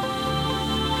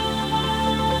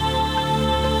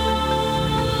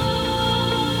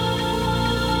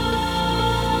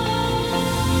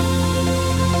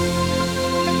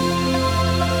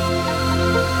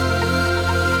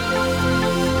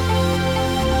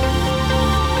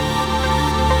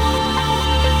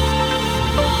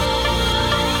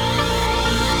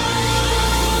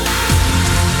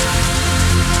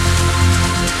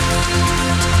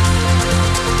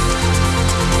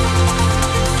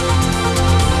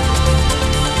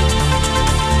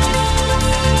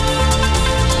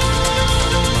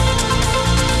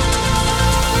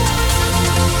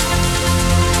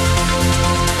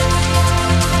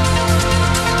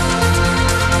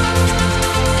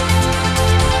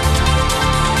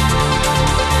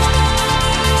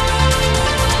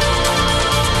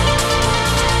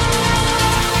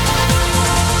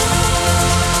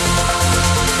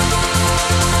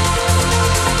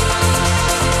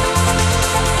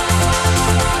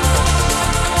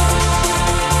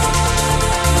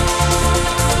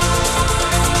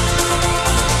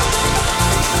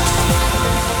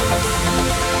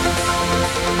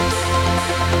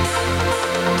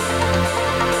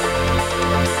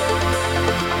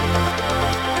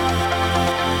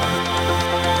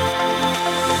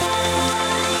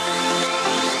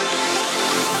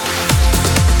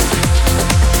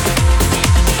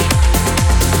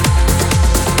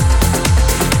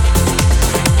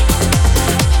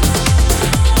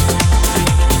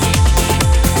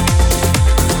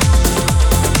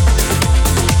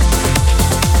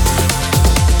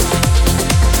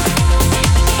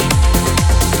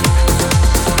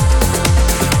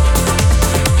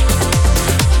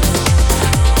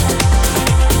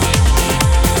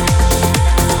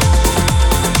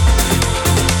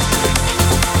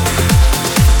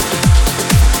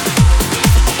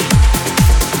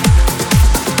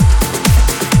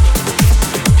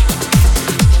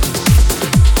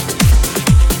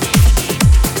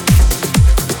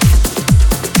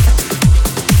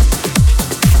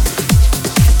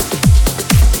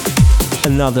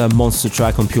 Another monster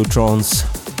track on Pure Trance,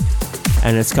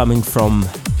 and it's coming from,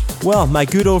 well, my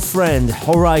good old friend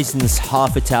Horizons,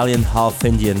 half Italian, half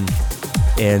Indian,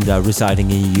 and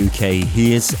residing in the UK.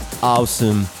 He is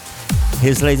awesome.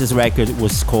 His latest record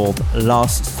was called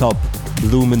Last Stop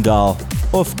Bloomendal.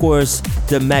 Of course,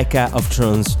 the mecca of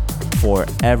trance for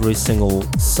every single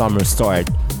summer start,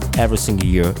 every single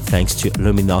year, thanks to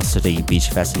Luminosity Beach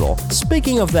Festival.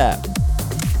 Speaking of that,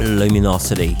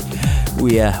 Luminosity,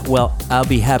 I'll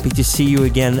be happy to see you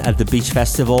again at the Beach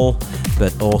Festival,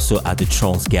 but also at the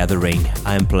Trance Gathering.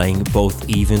 I'm playing both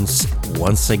events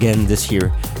once again this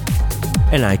year,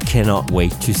 and I cannot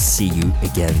wait to see you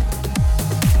again.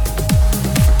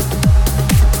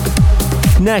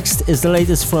 Next is the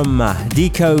latest from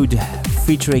Decode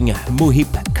featuring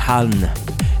Muhib Khan.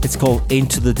 It's called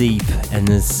Into the Deep and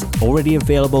is already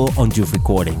available on Juve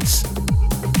Recordings.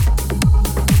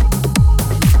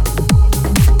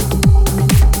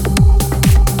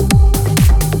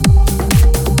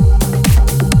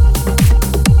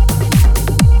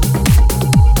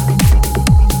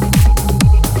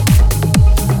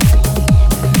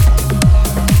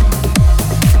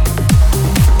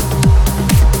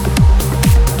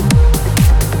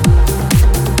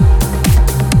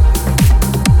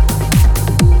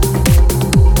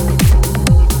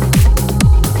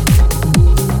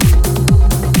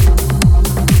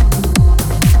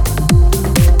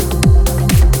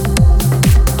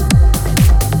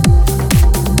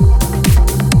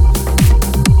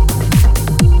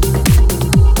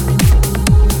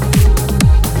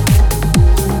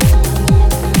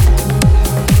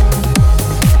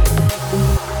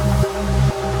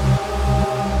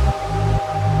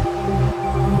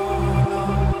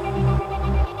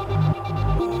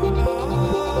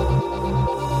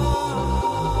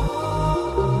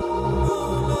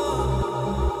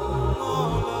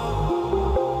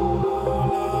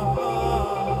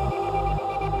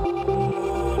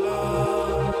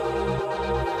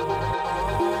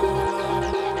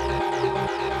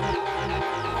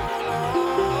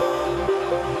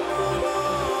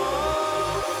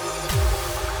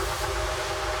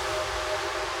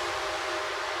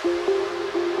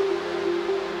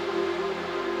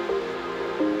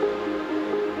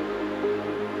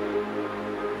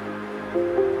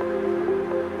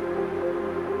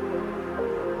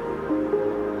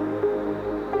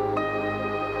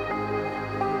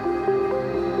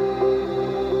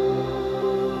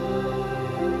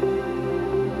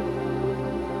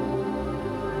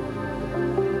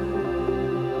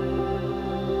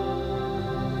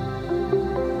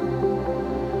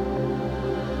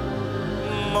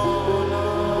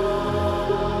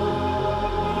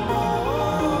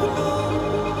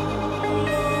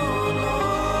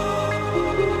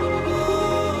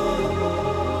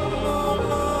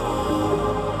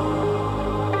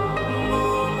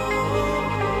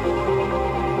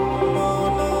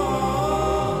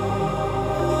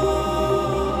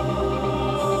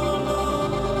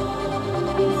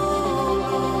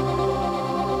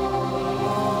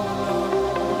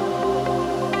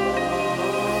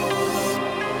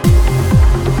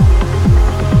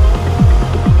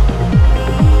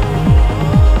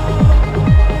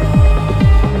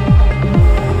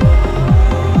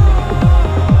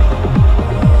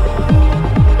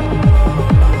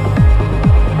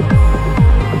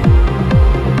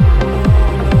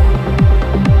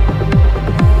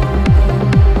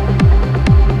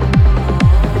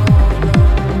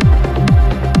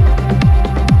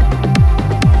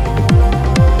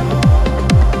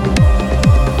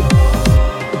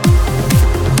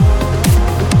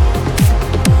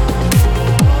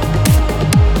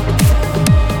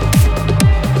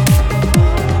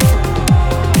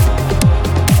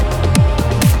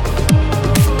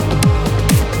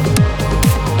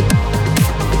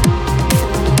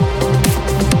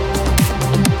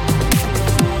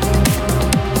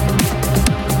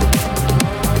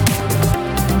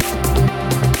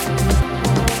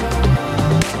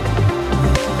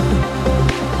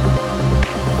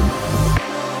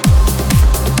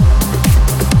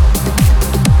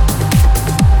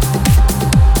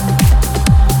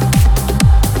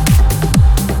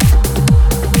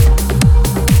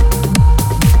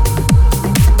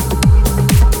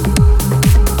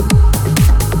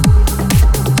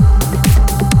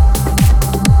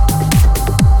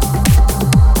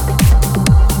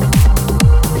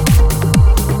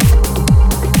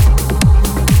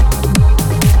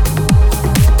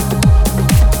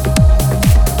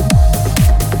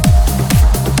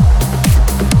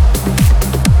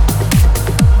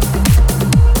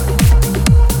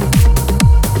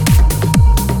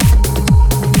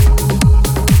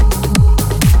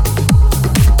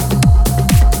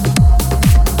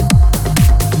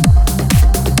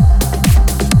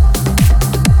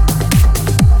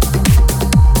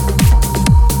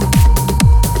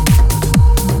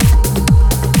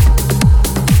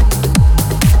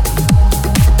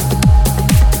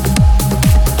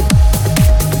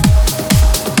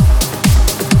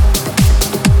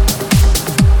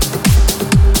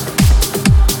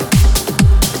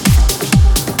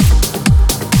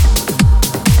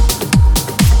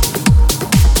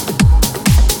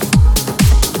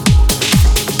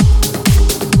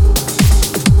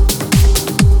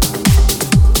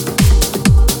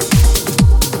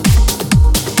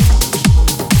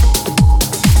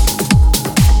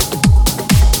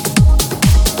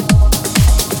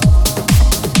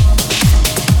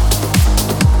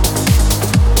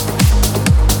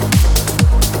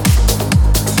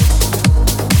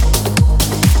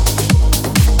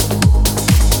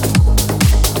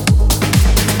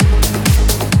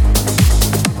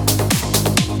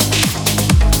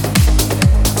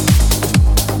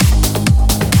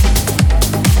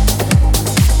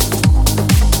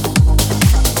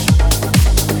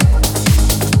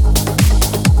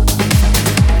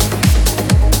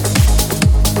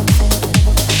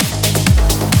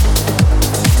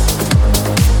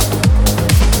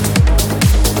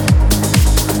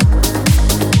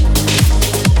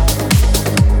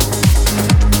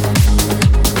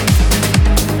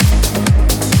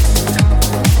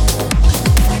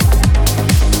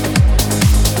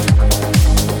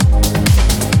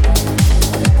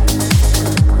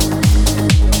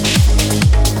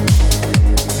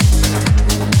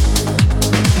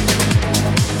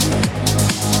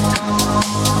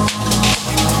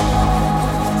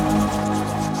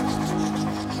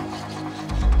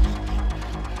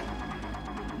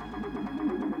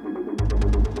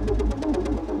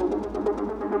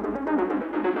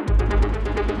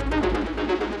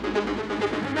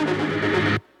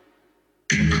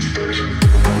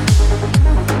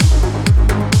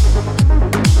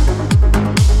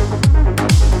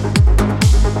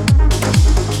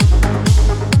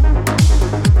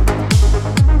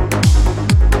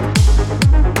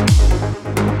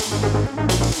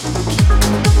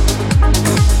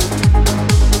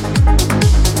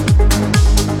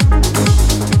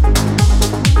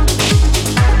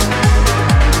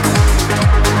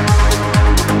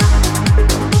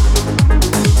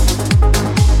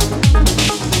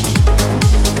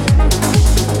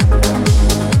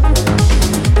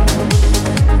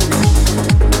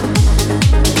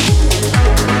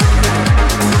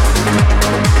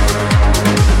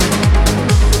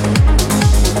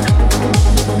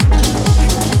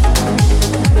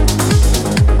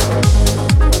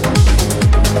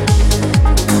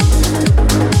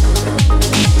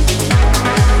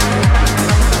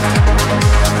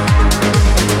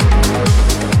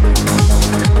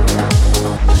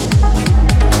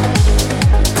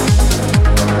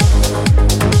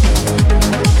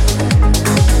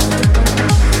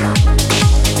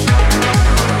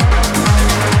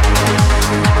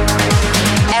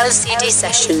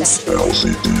 Sessions.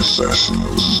 LCD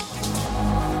Sessions.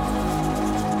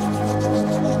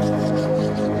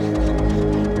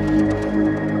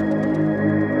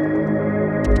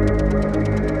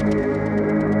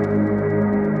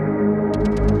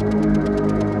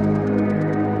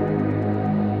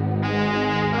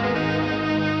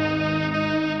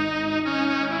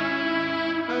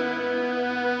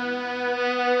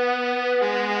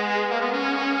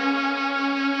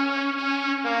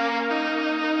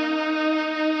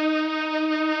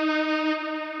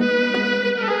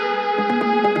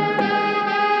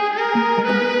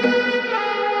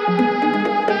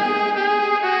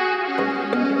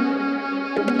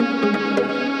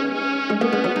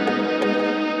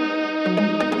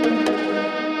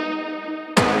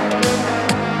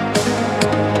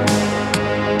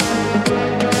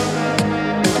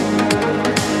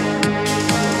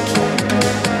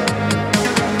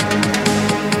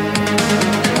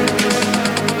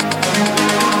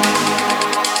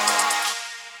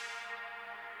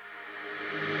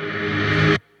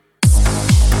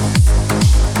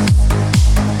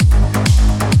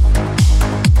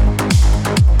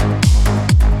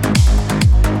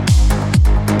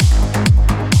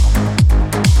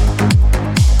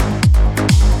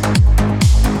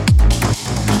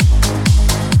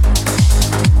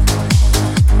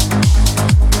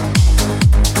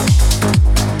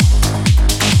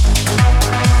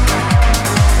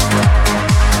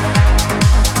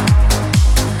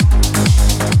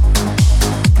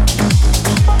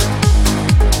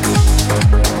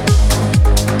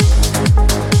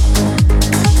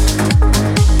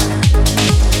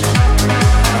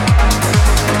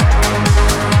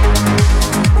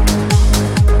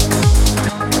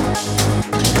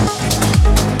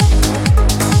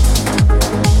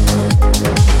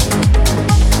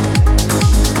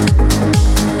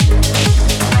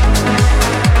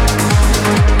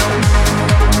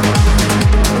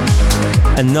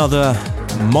 Another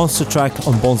monster track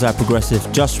on Bonsai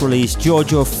Progressive, just released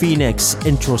Giorgio Phoenix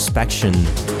Introspection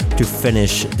to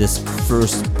finish this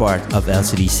first part of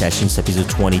LCD Sessions episode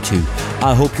 22.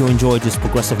 I hope you enjoyed this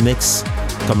progressive mix.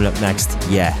 Coming up next,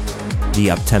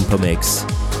 the up-tempo mix.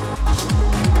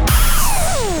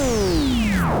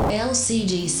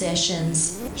 LCD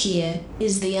Sessions. Here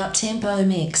is the up-tempo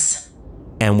mix.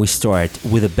 And we start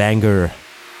with a banger.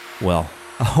 Well,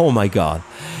 oh my god.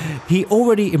 He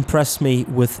already impressed me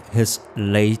with his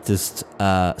latest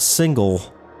single.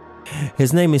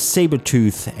 His name is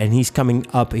Sabertooth, and he's coming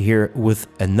up here with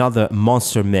another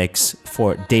monster mix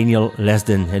for Daniel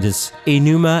Lesden. It is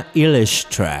Enuma Elish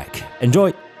track.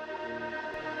 Enjoy!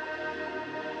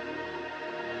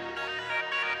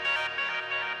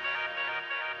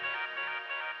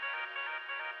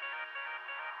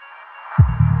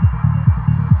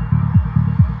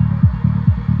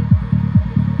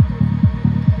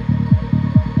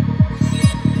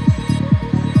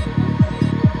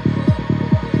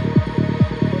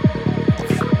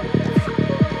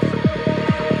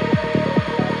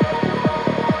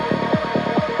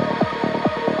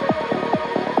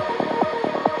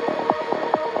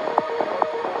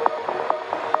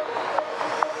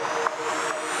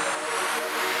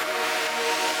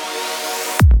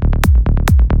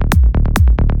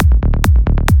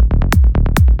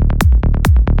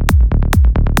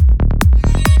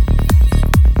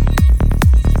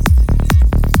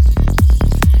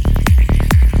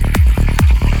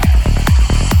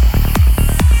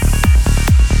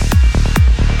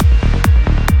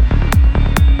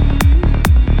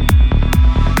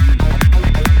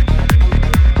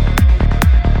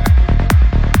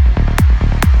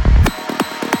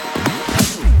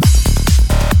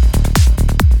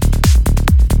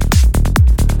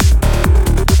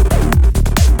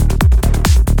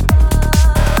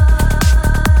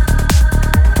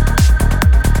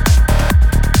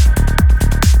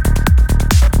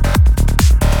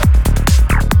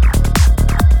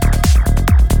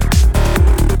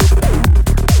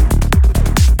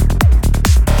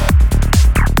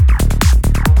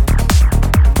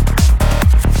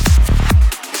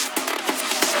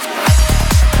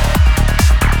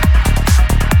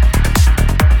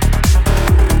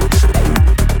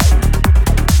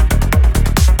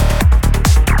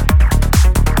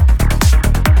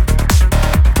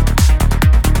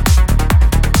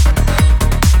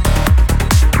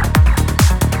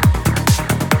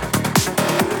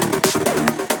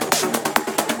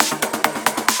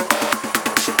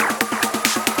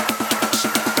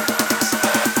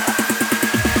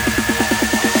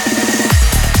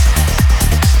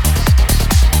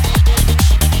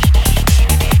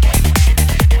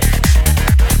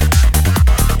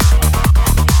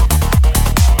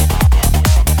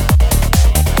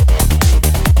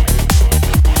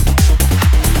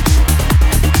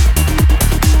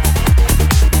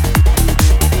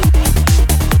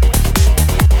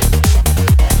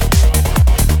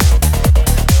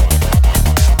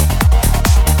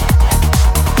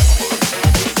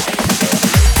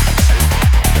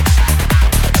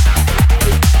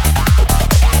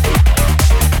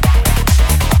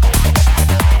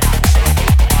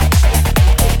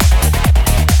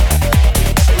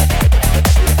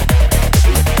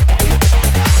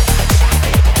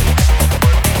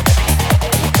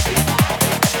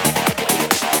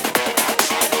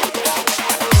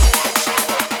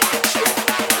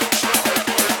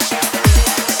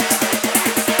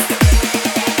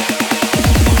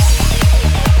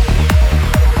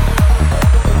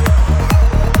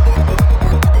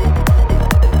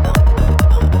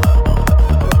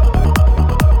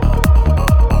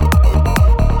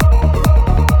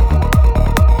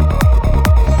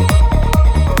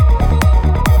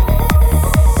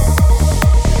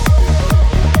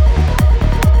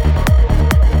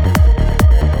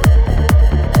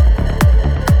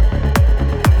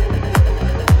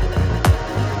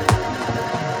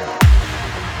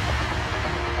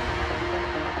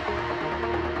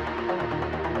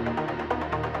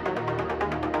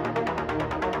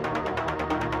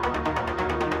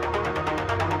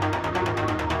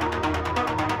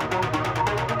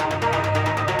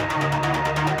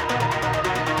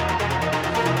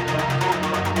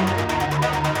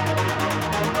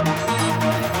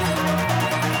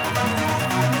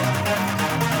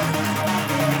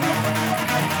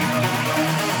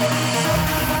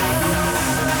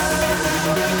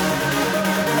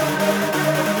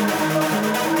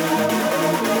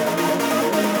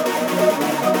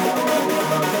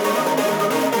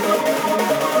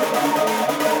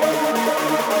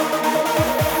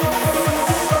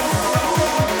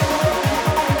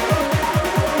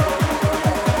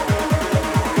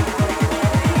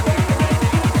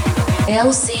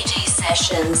 LCG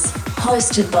Sessions,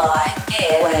 hosted by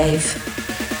Airwave.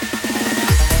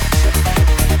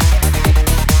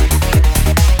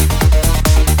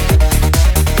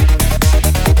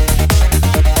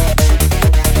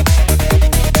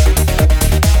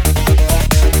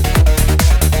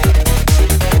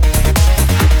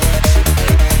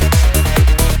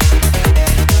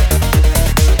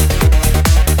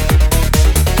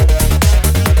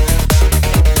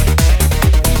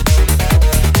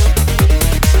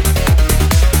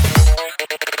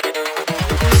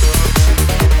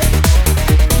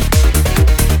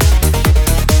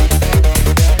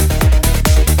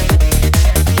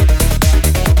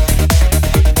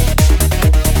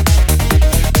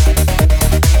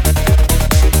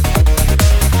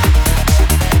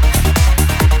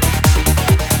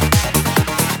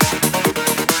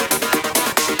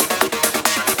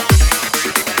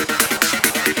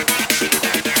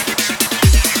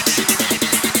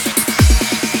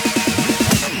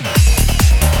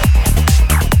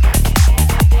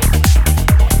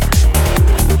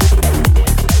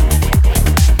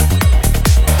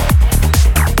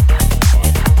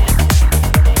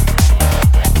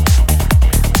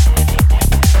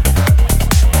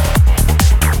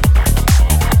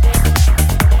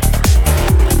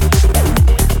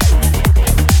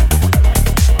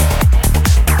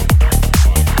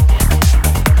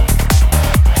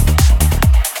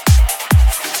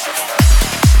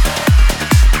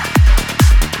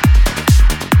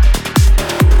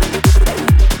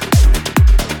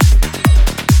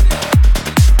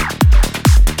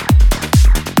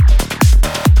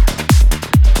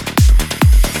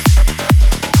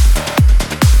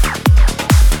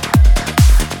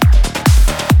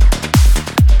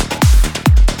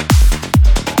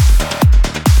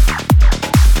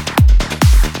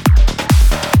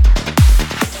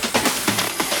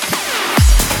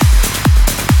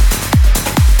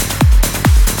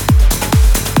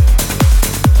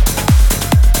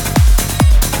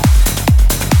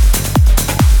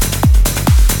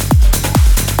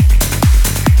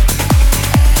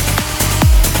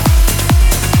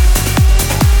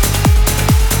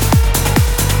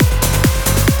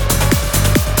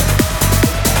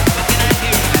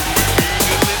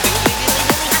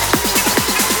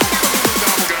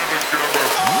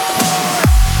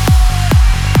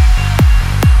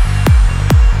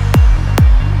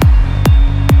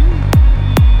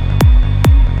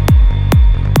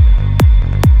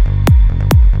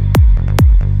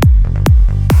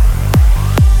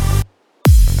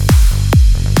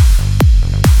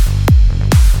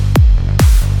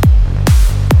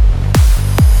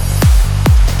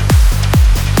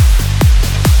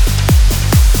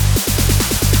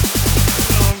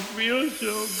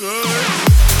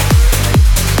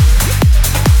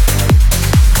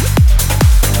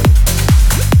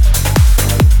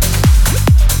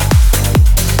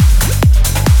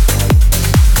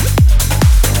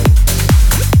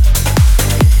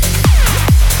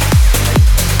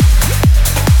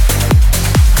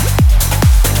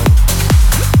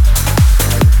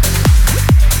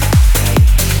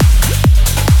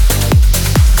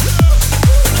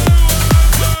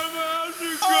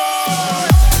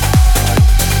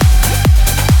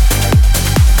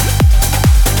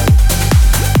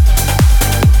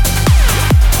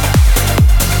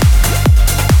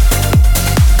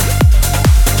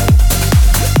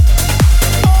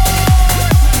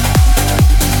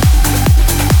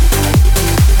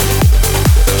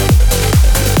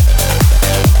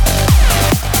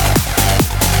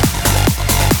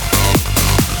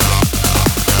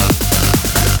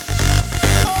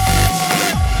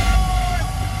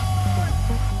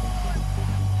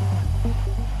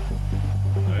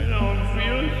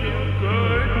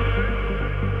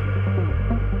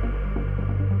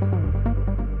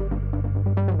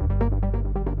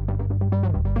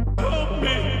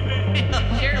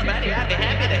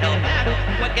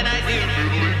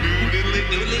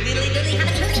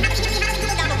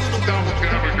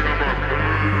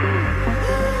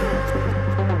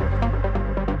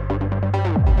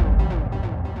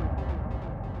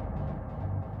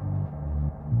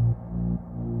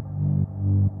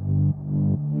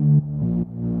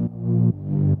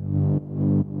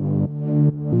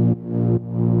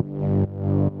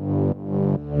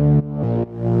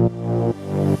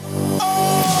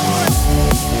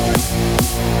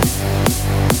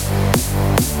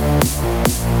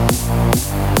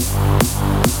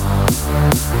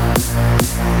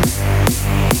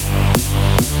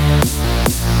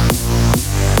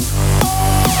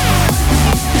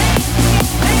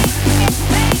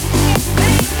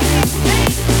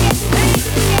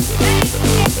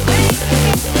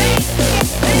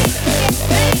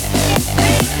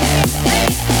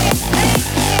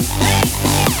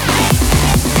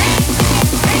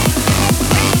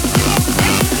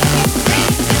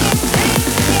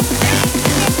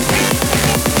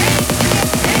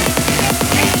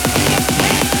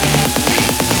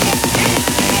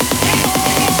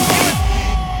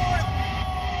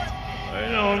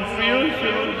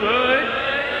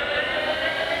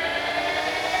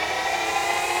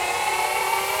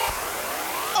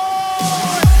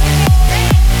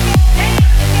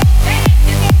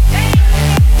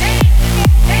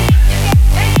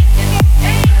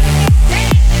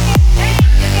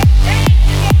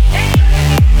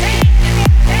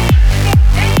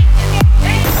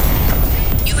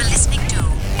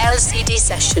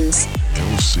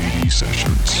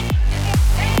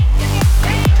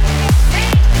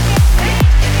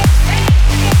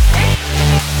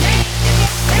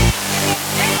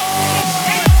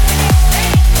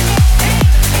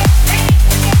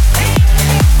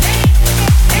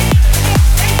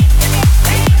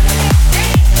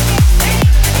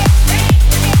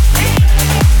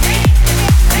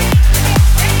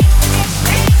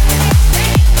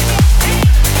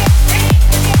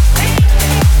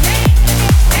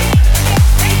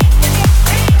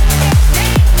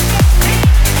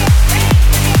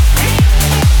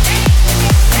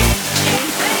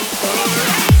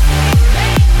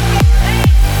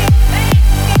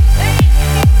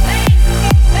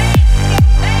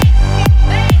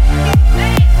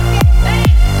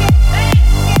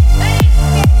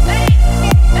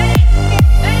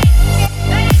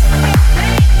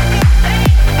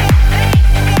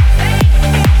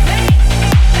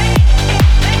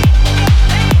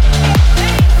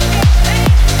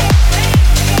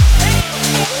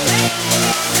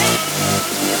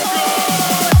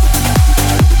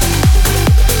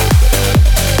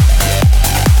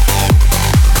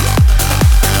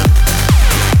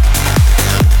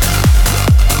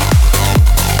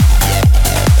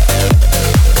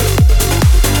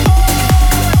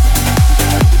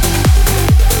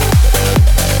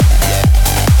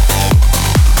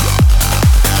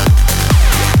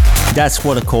 That's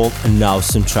what I call an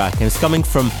awesome track, and it's coming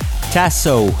from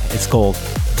Tasso. It's called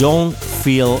Don't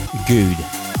Feel Good.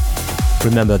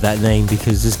 Remember that name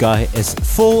because this guy is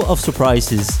full of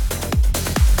surprises.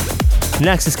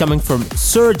 Next is coming from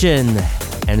Surgeon,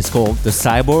 and it's called The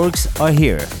Cyborgs Are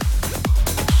Here.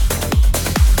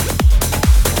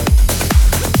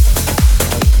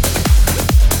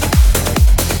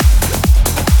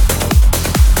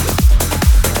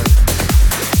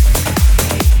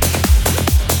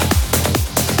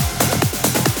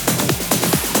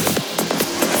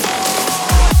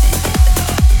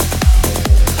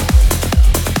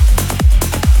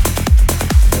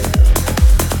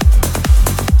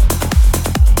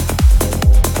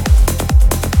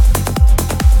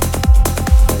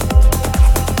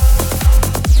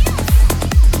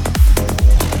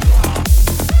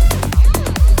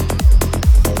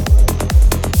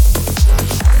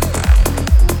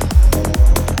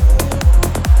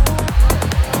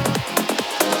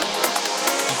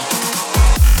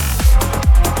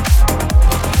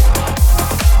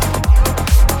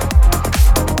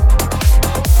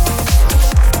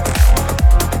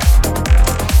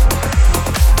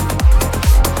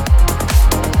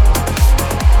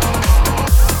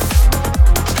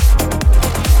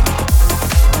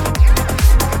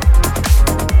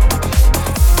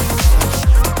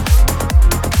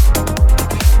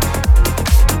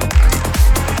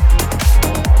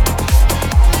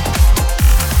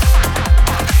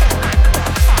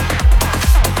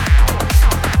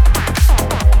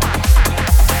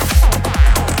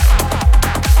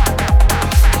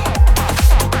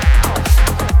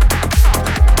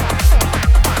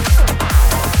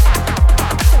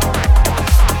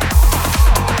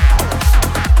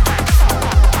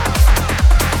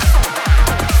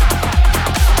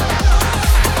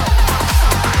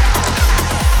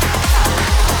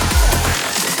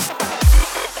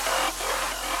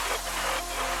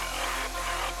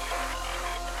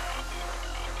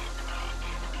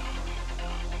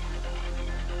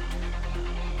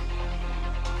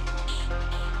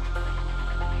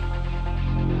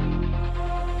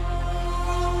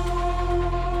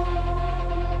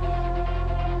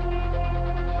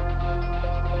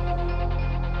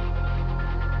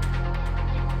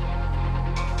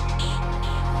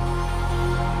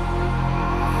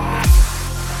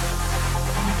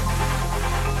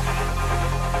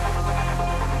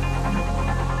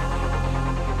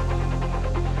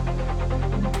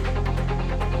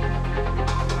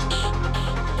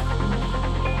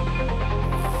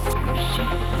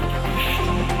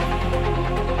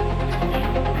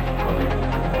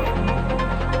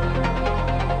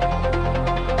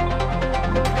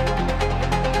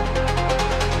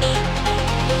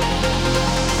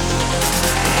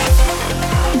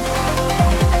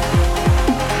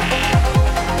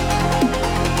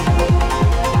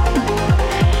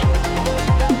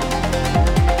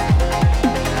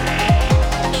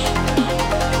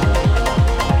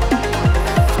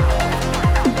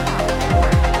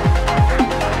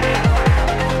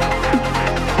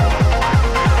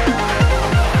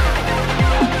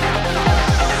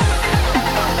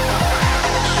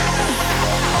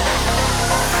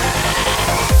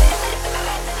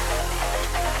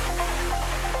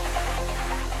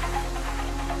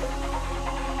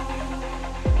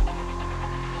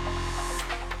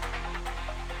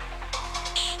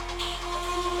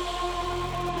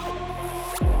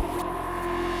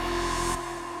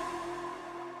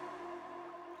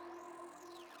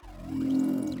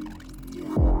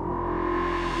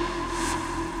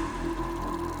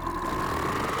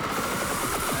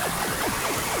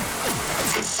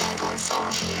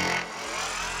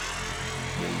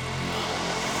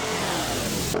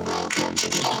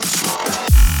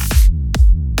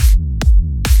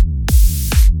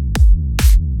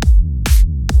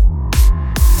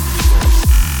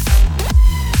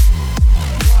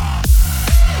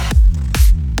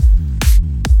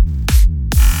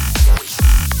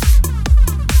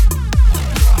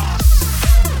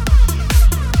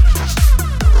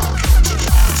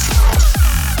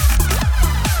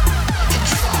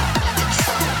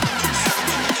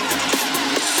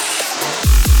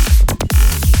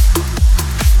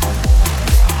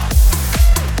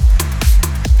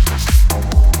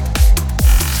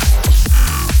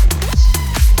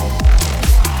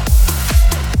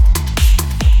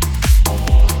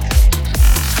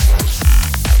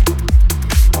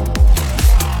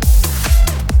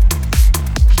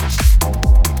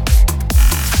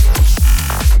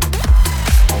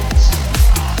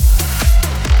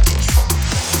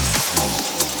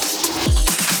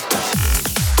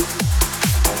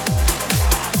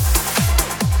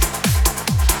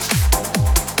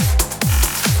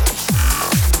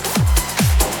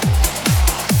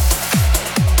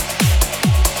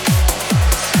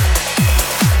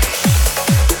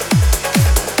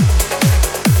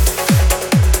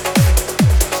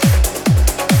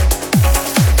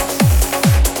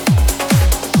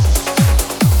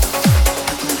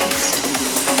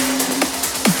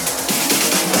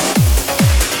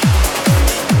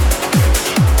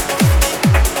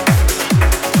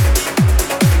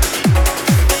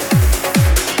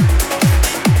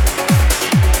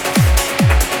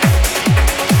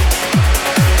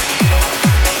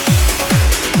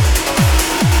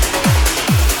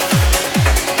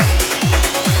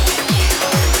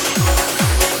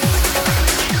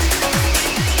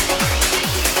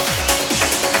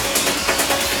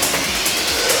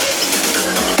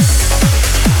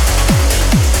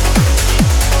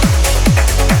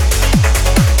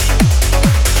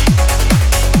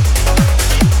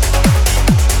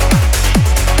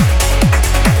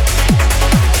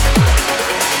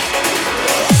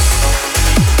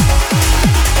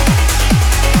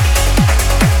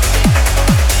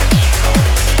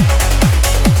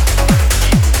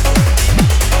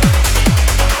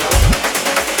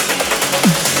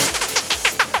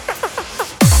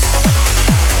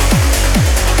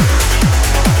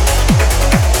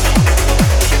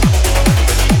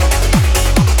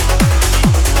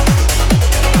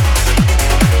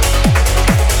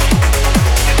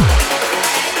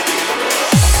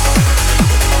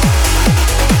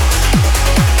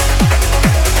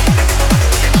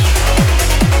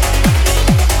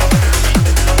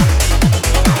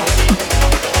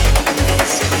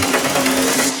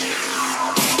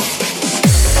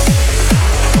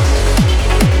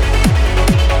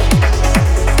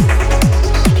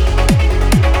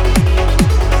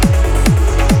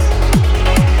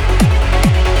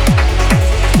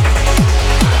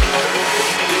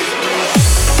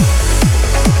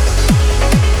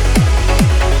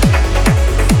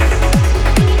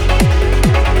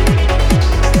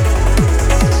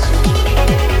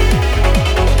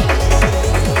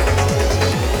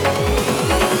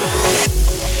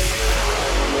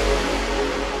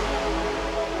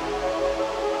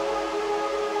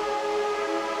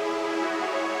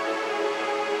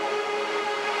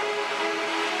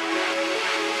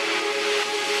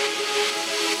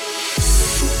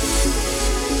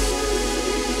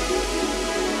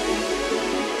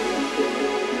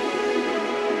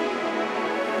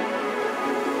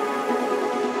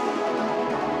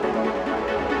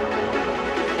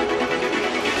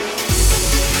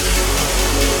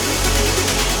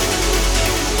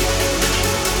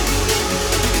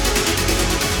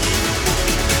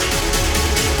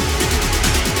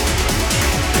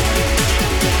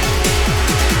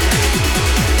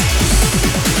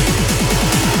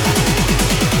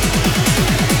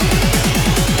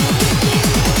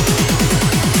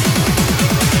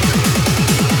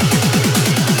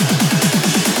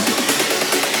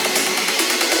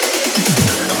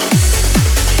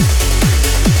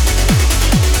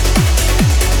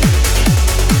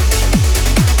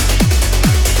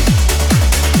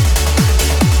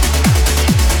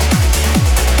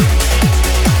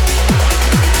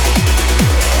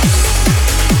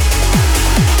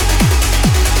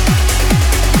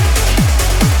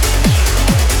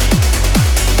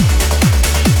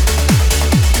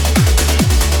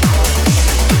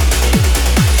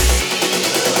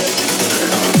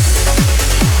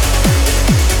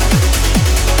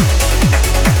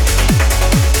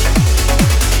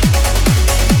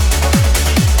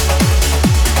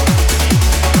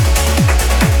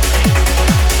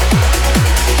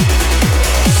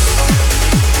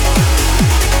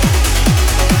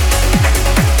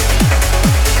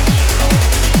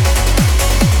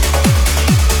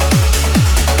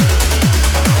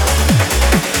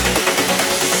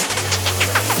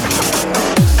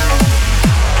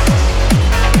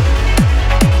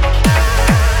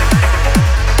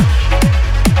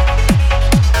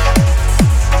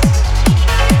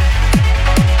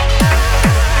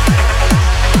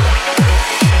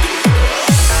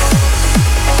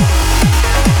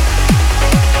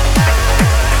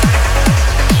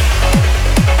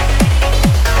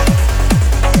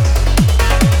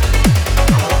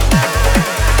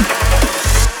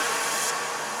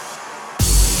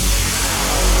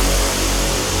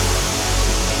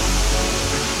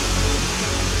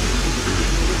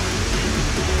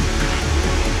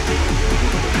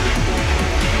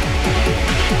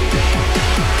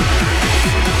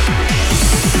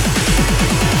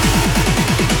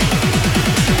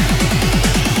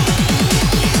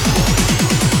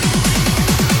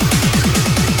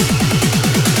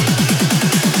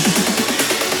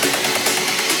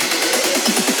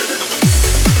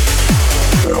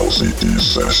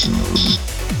 Assassins.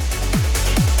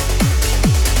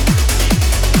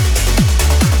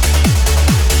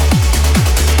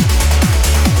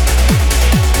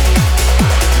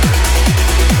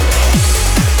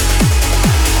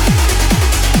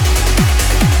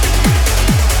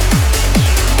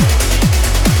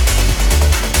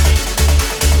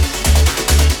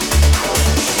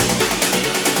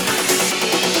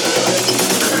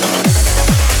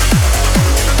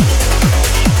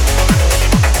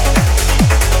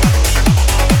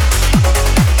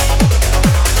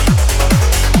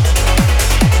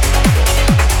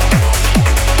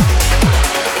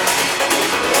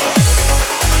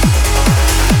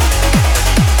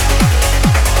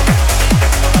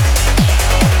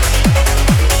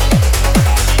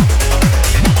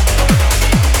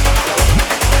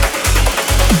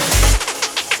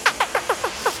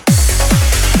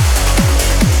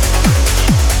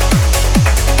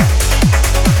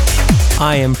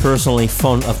 I am personally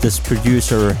fond of this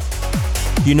producer.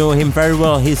 You know him very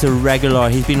well. He's a regular.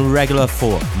 He's been regular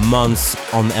for months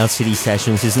on LCD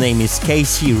Sessions. His name is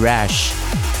Casey Rash,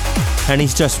 and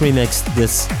he's just remixed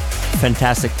this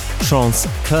fantastic trance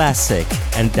classic,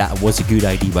 and that was a good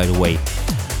idea, by the way.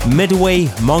 Midway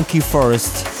Monkey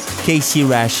Forest, Casey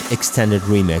Rash extended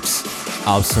remix.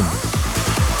 Awesome.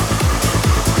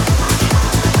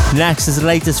 Next is the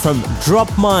latest from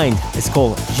Drop Mind. It's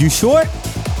called You Sure?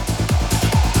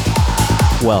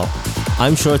 Well,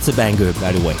 I'm sure it's a banger,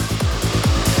 by the way.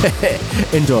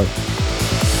 Enjoy.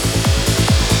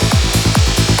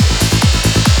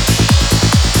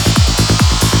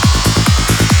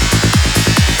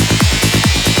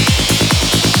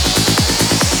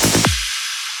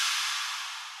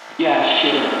 Yeah,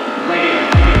 sure. Later.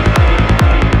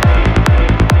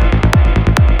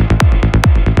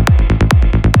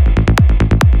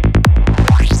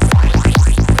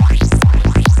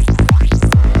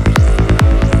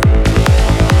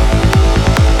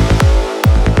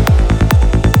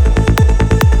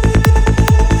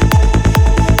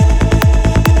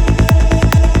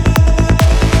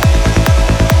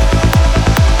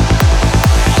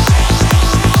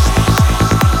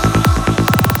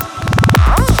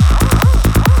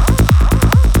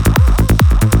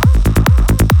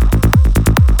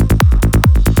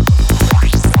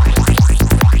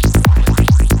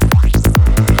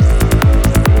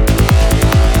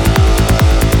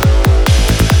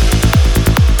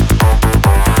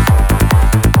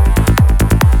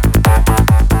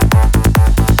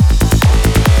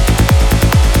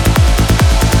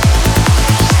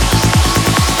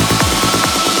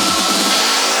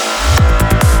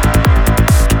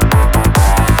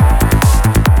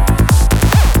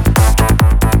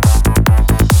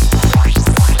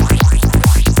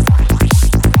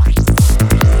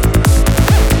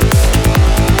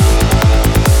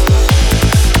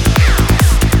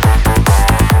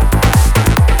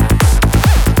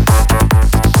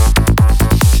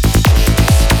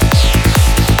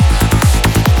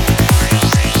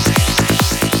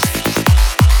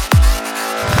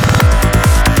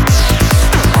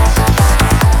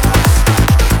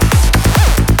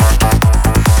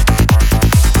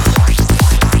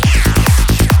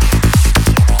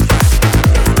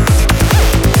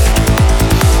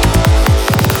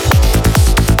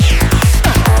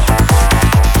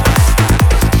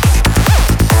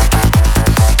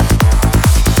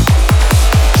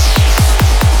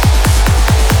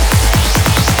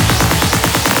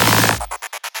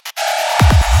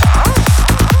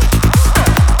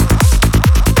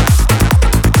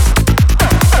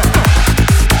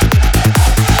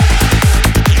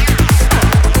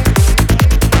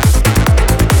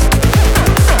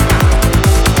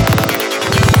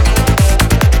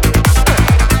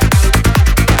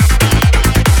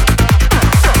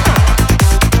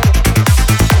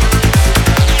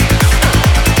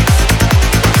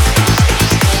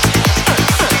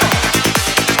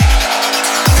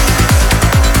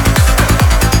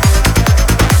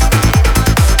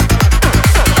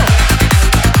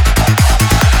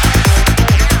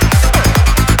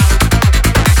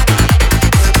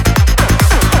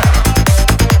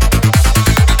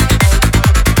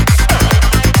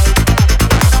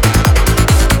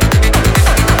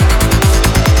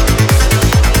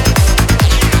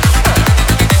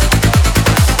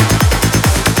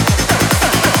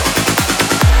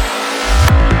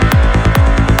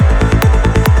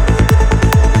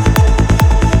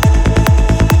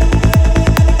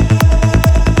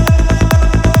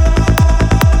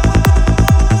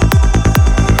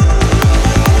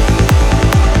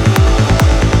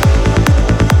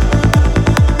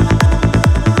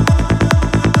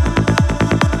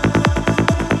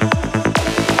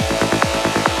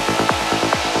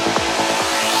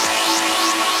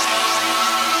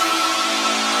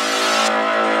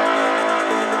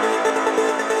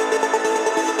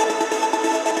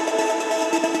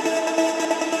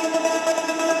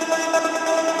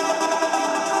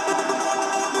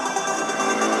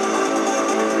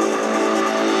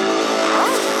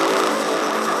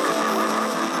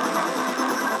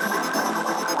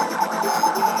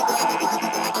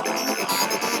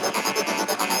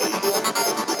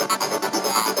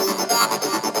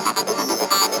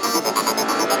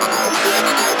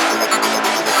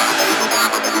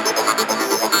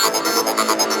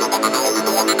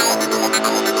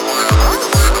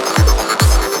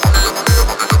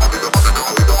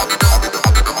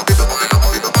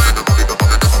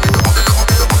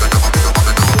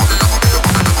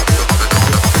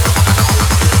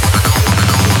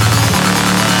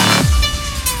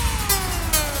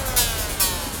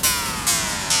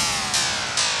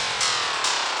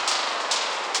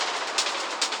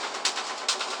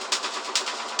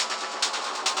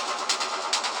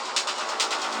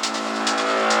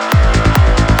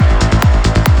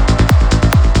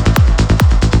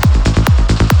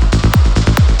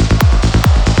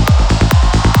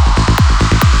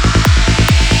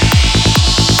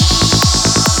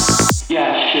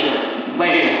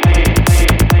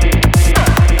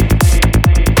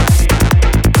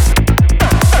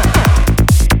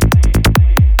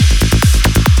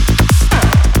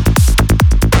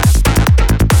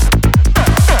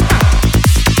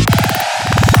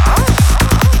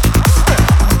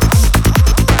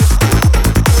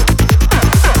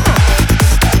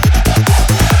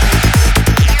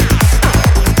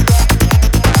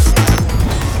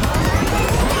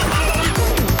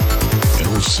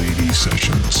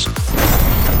 Sessions.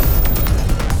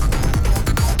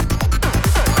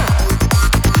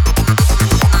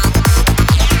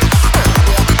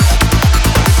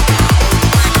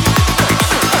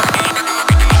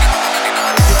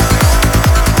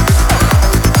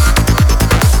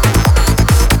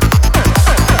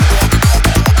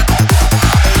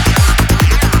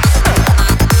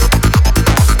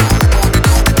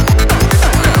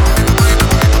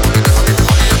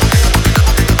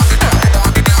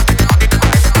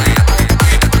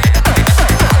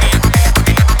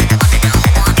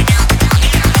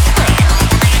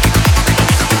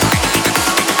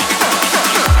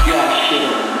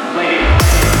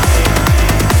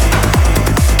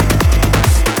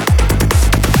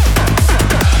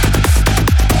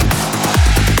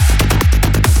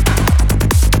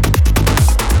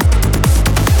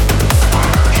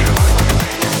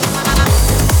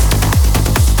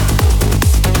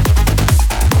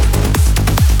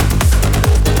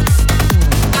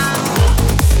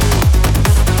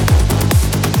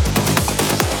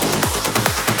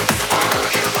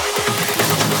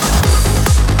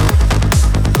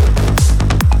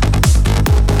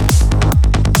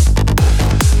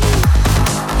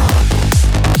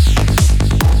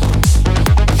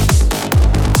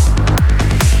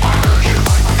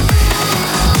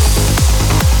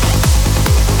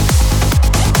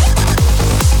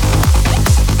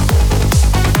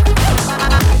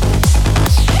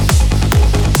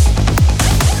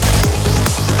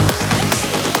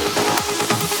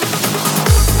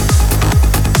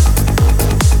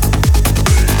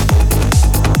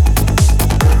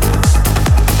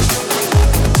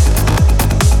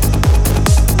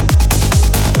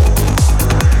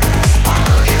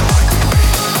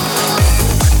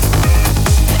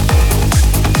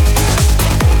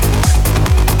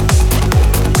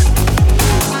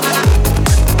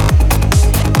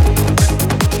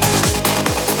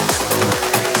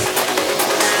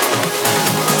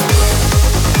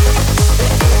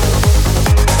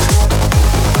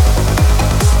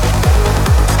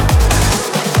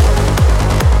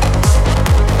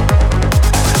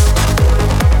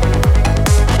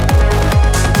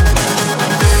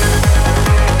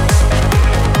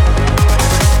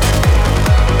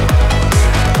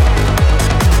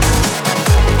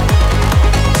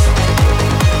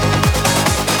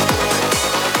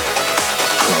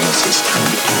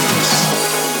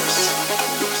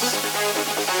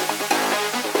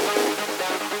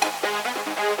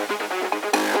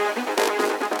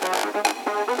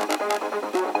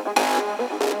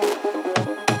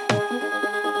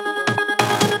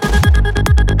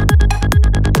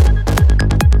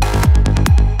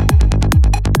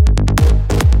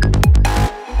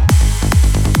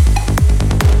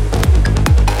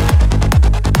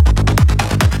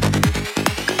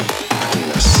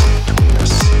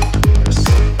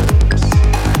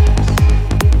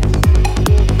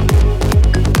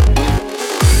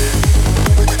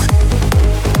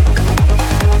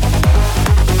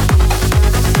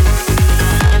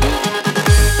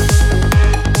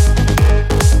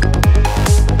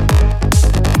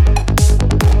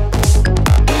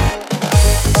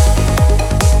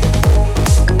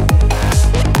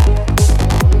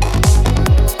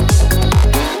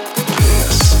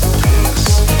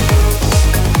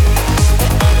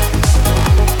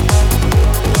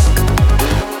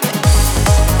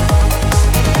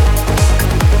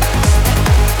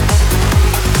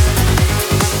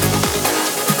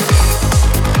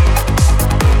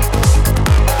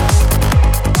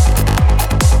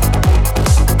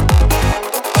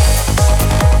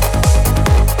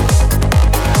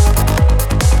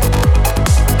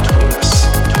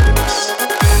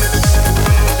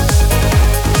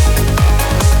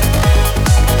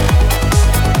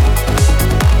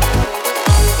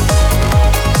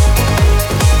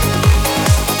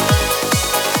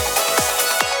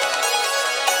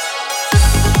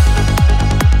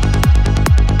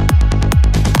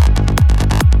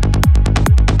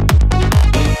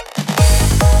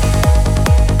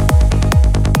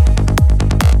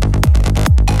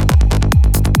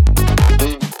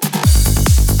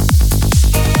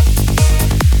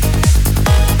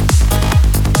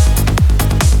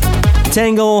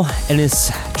 Tangle and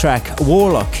his track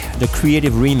Warlock, the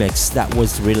creative remix that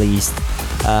was released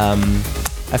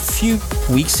a few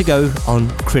weeks ago on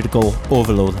Critical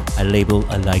Overload, a label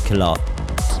I like a lot.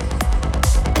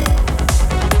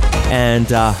 And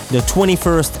the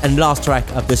 21st and last track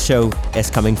of the show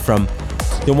is coming from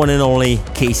the one and only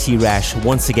Casey Rash,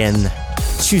 once again,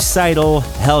 Suicidal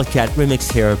Hellcat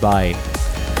remix here by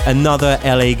another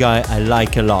LA guy I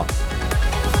like a lot.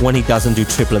 When he doesn't do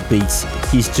triplet beats,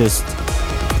 he's just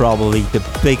probably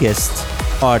the biggest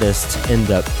artist in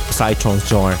the psytrance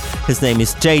genre. His name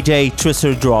is JJ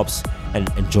Twister Drops, and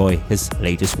enjoy his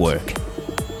latest work.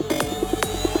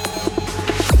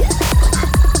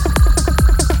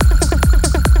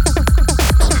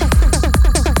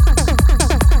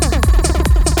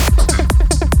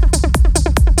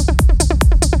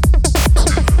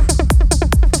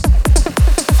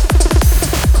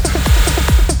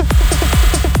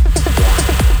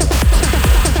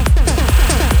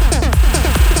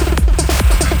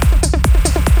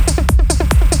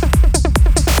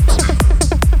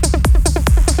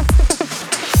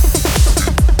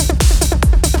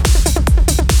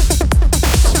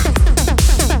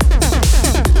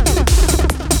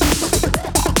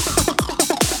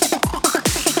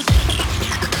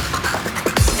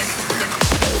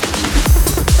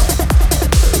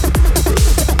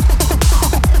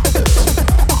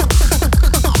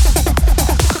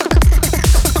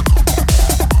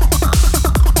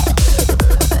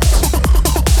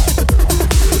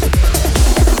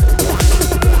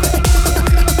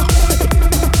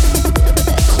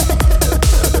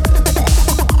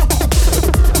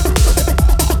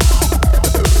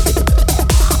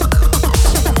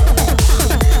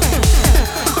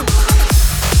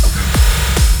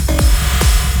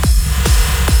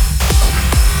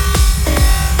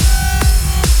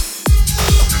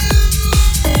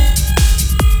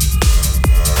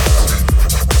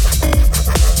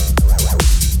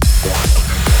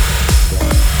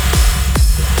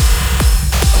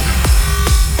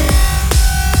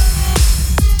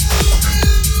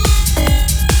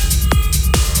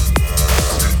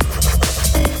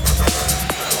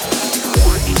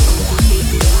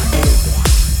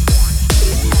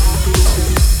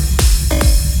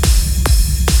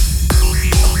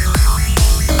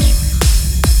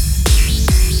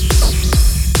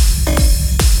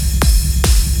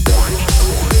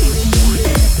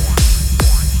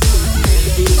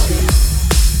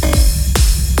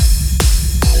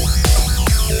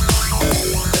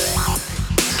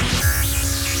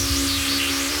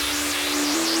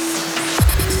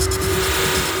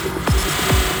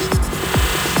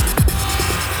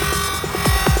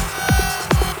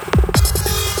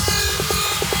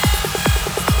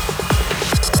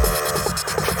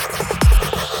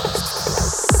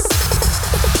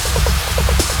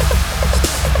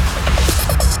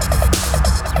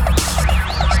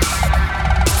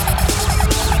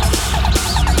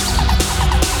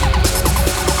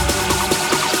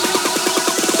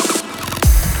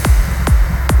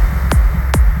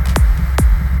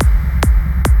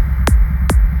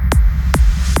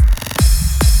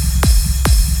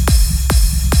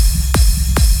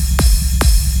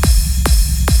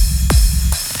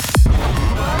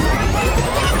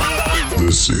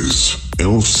 This is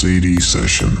LCD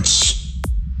Sessions.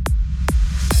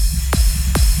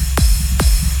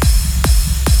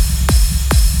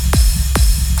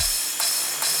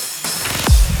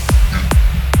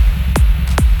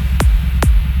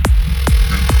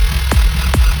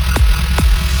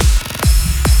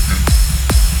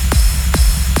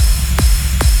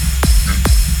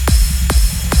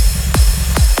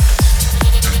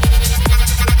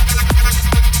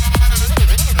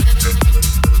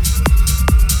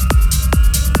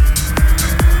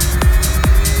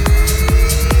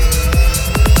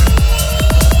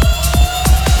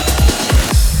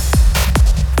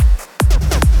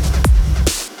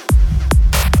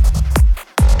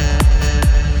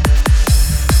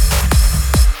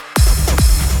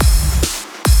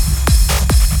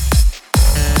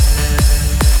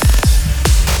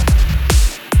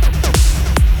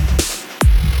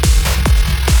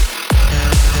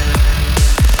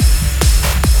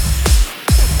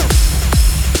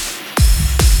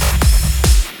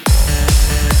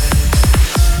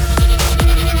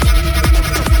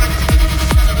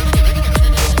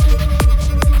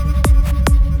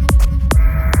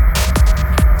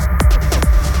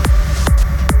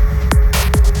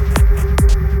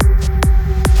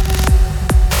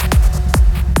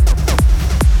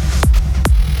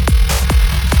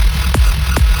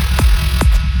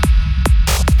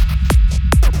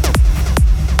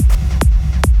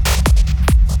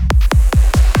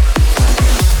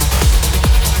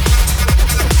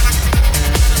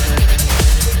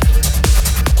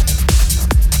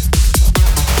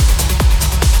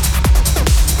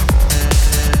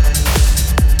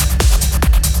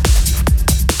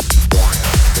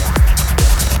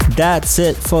 That's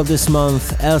it for this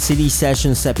month. LCD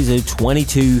Sessions episode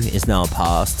 22 is now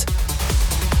past.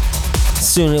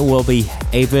 Soon it will be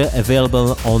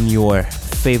available on your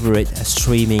favorite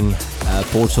streaming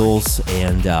portals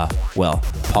and,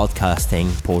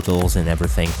 podcasting portals and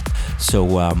everything.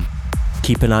 So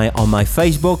Keep an eye on my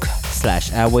Facebook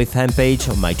 /Airwave fan page,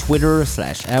 on my Twitter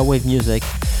 /Airwave Music,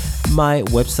 my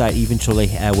website eventually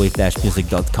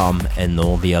airwave-music.com, and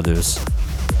all the others.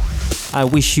 I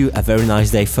wish you a very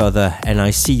nice day further, and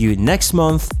I see you next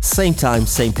month, same time,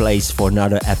 same place, for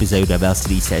another episode of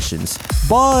LCD Sessions.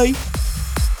 Bye!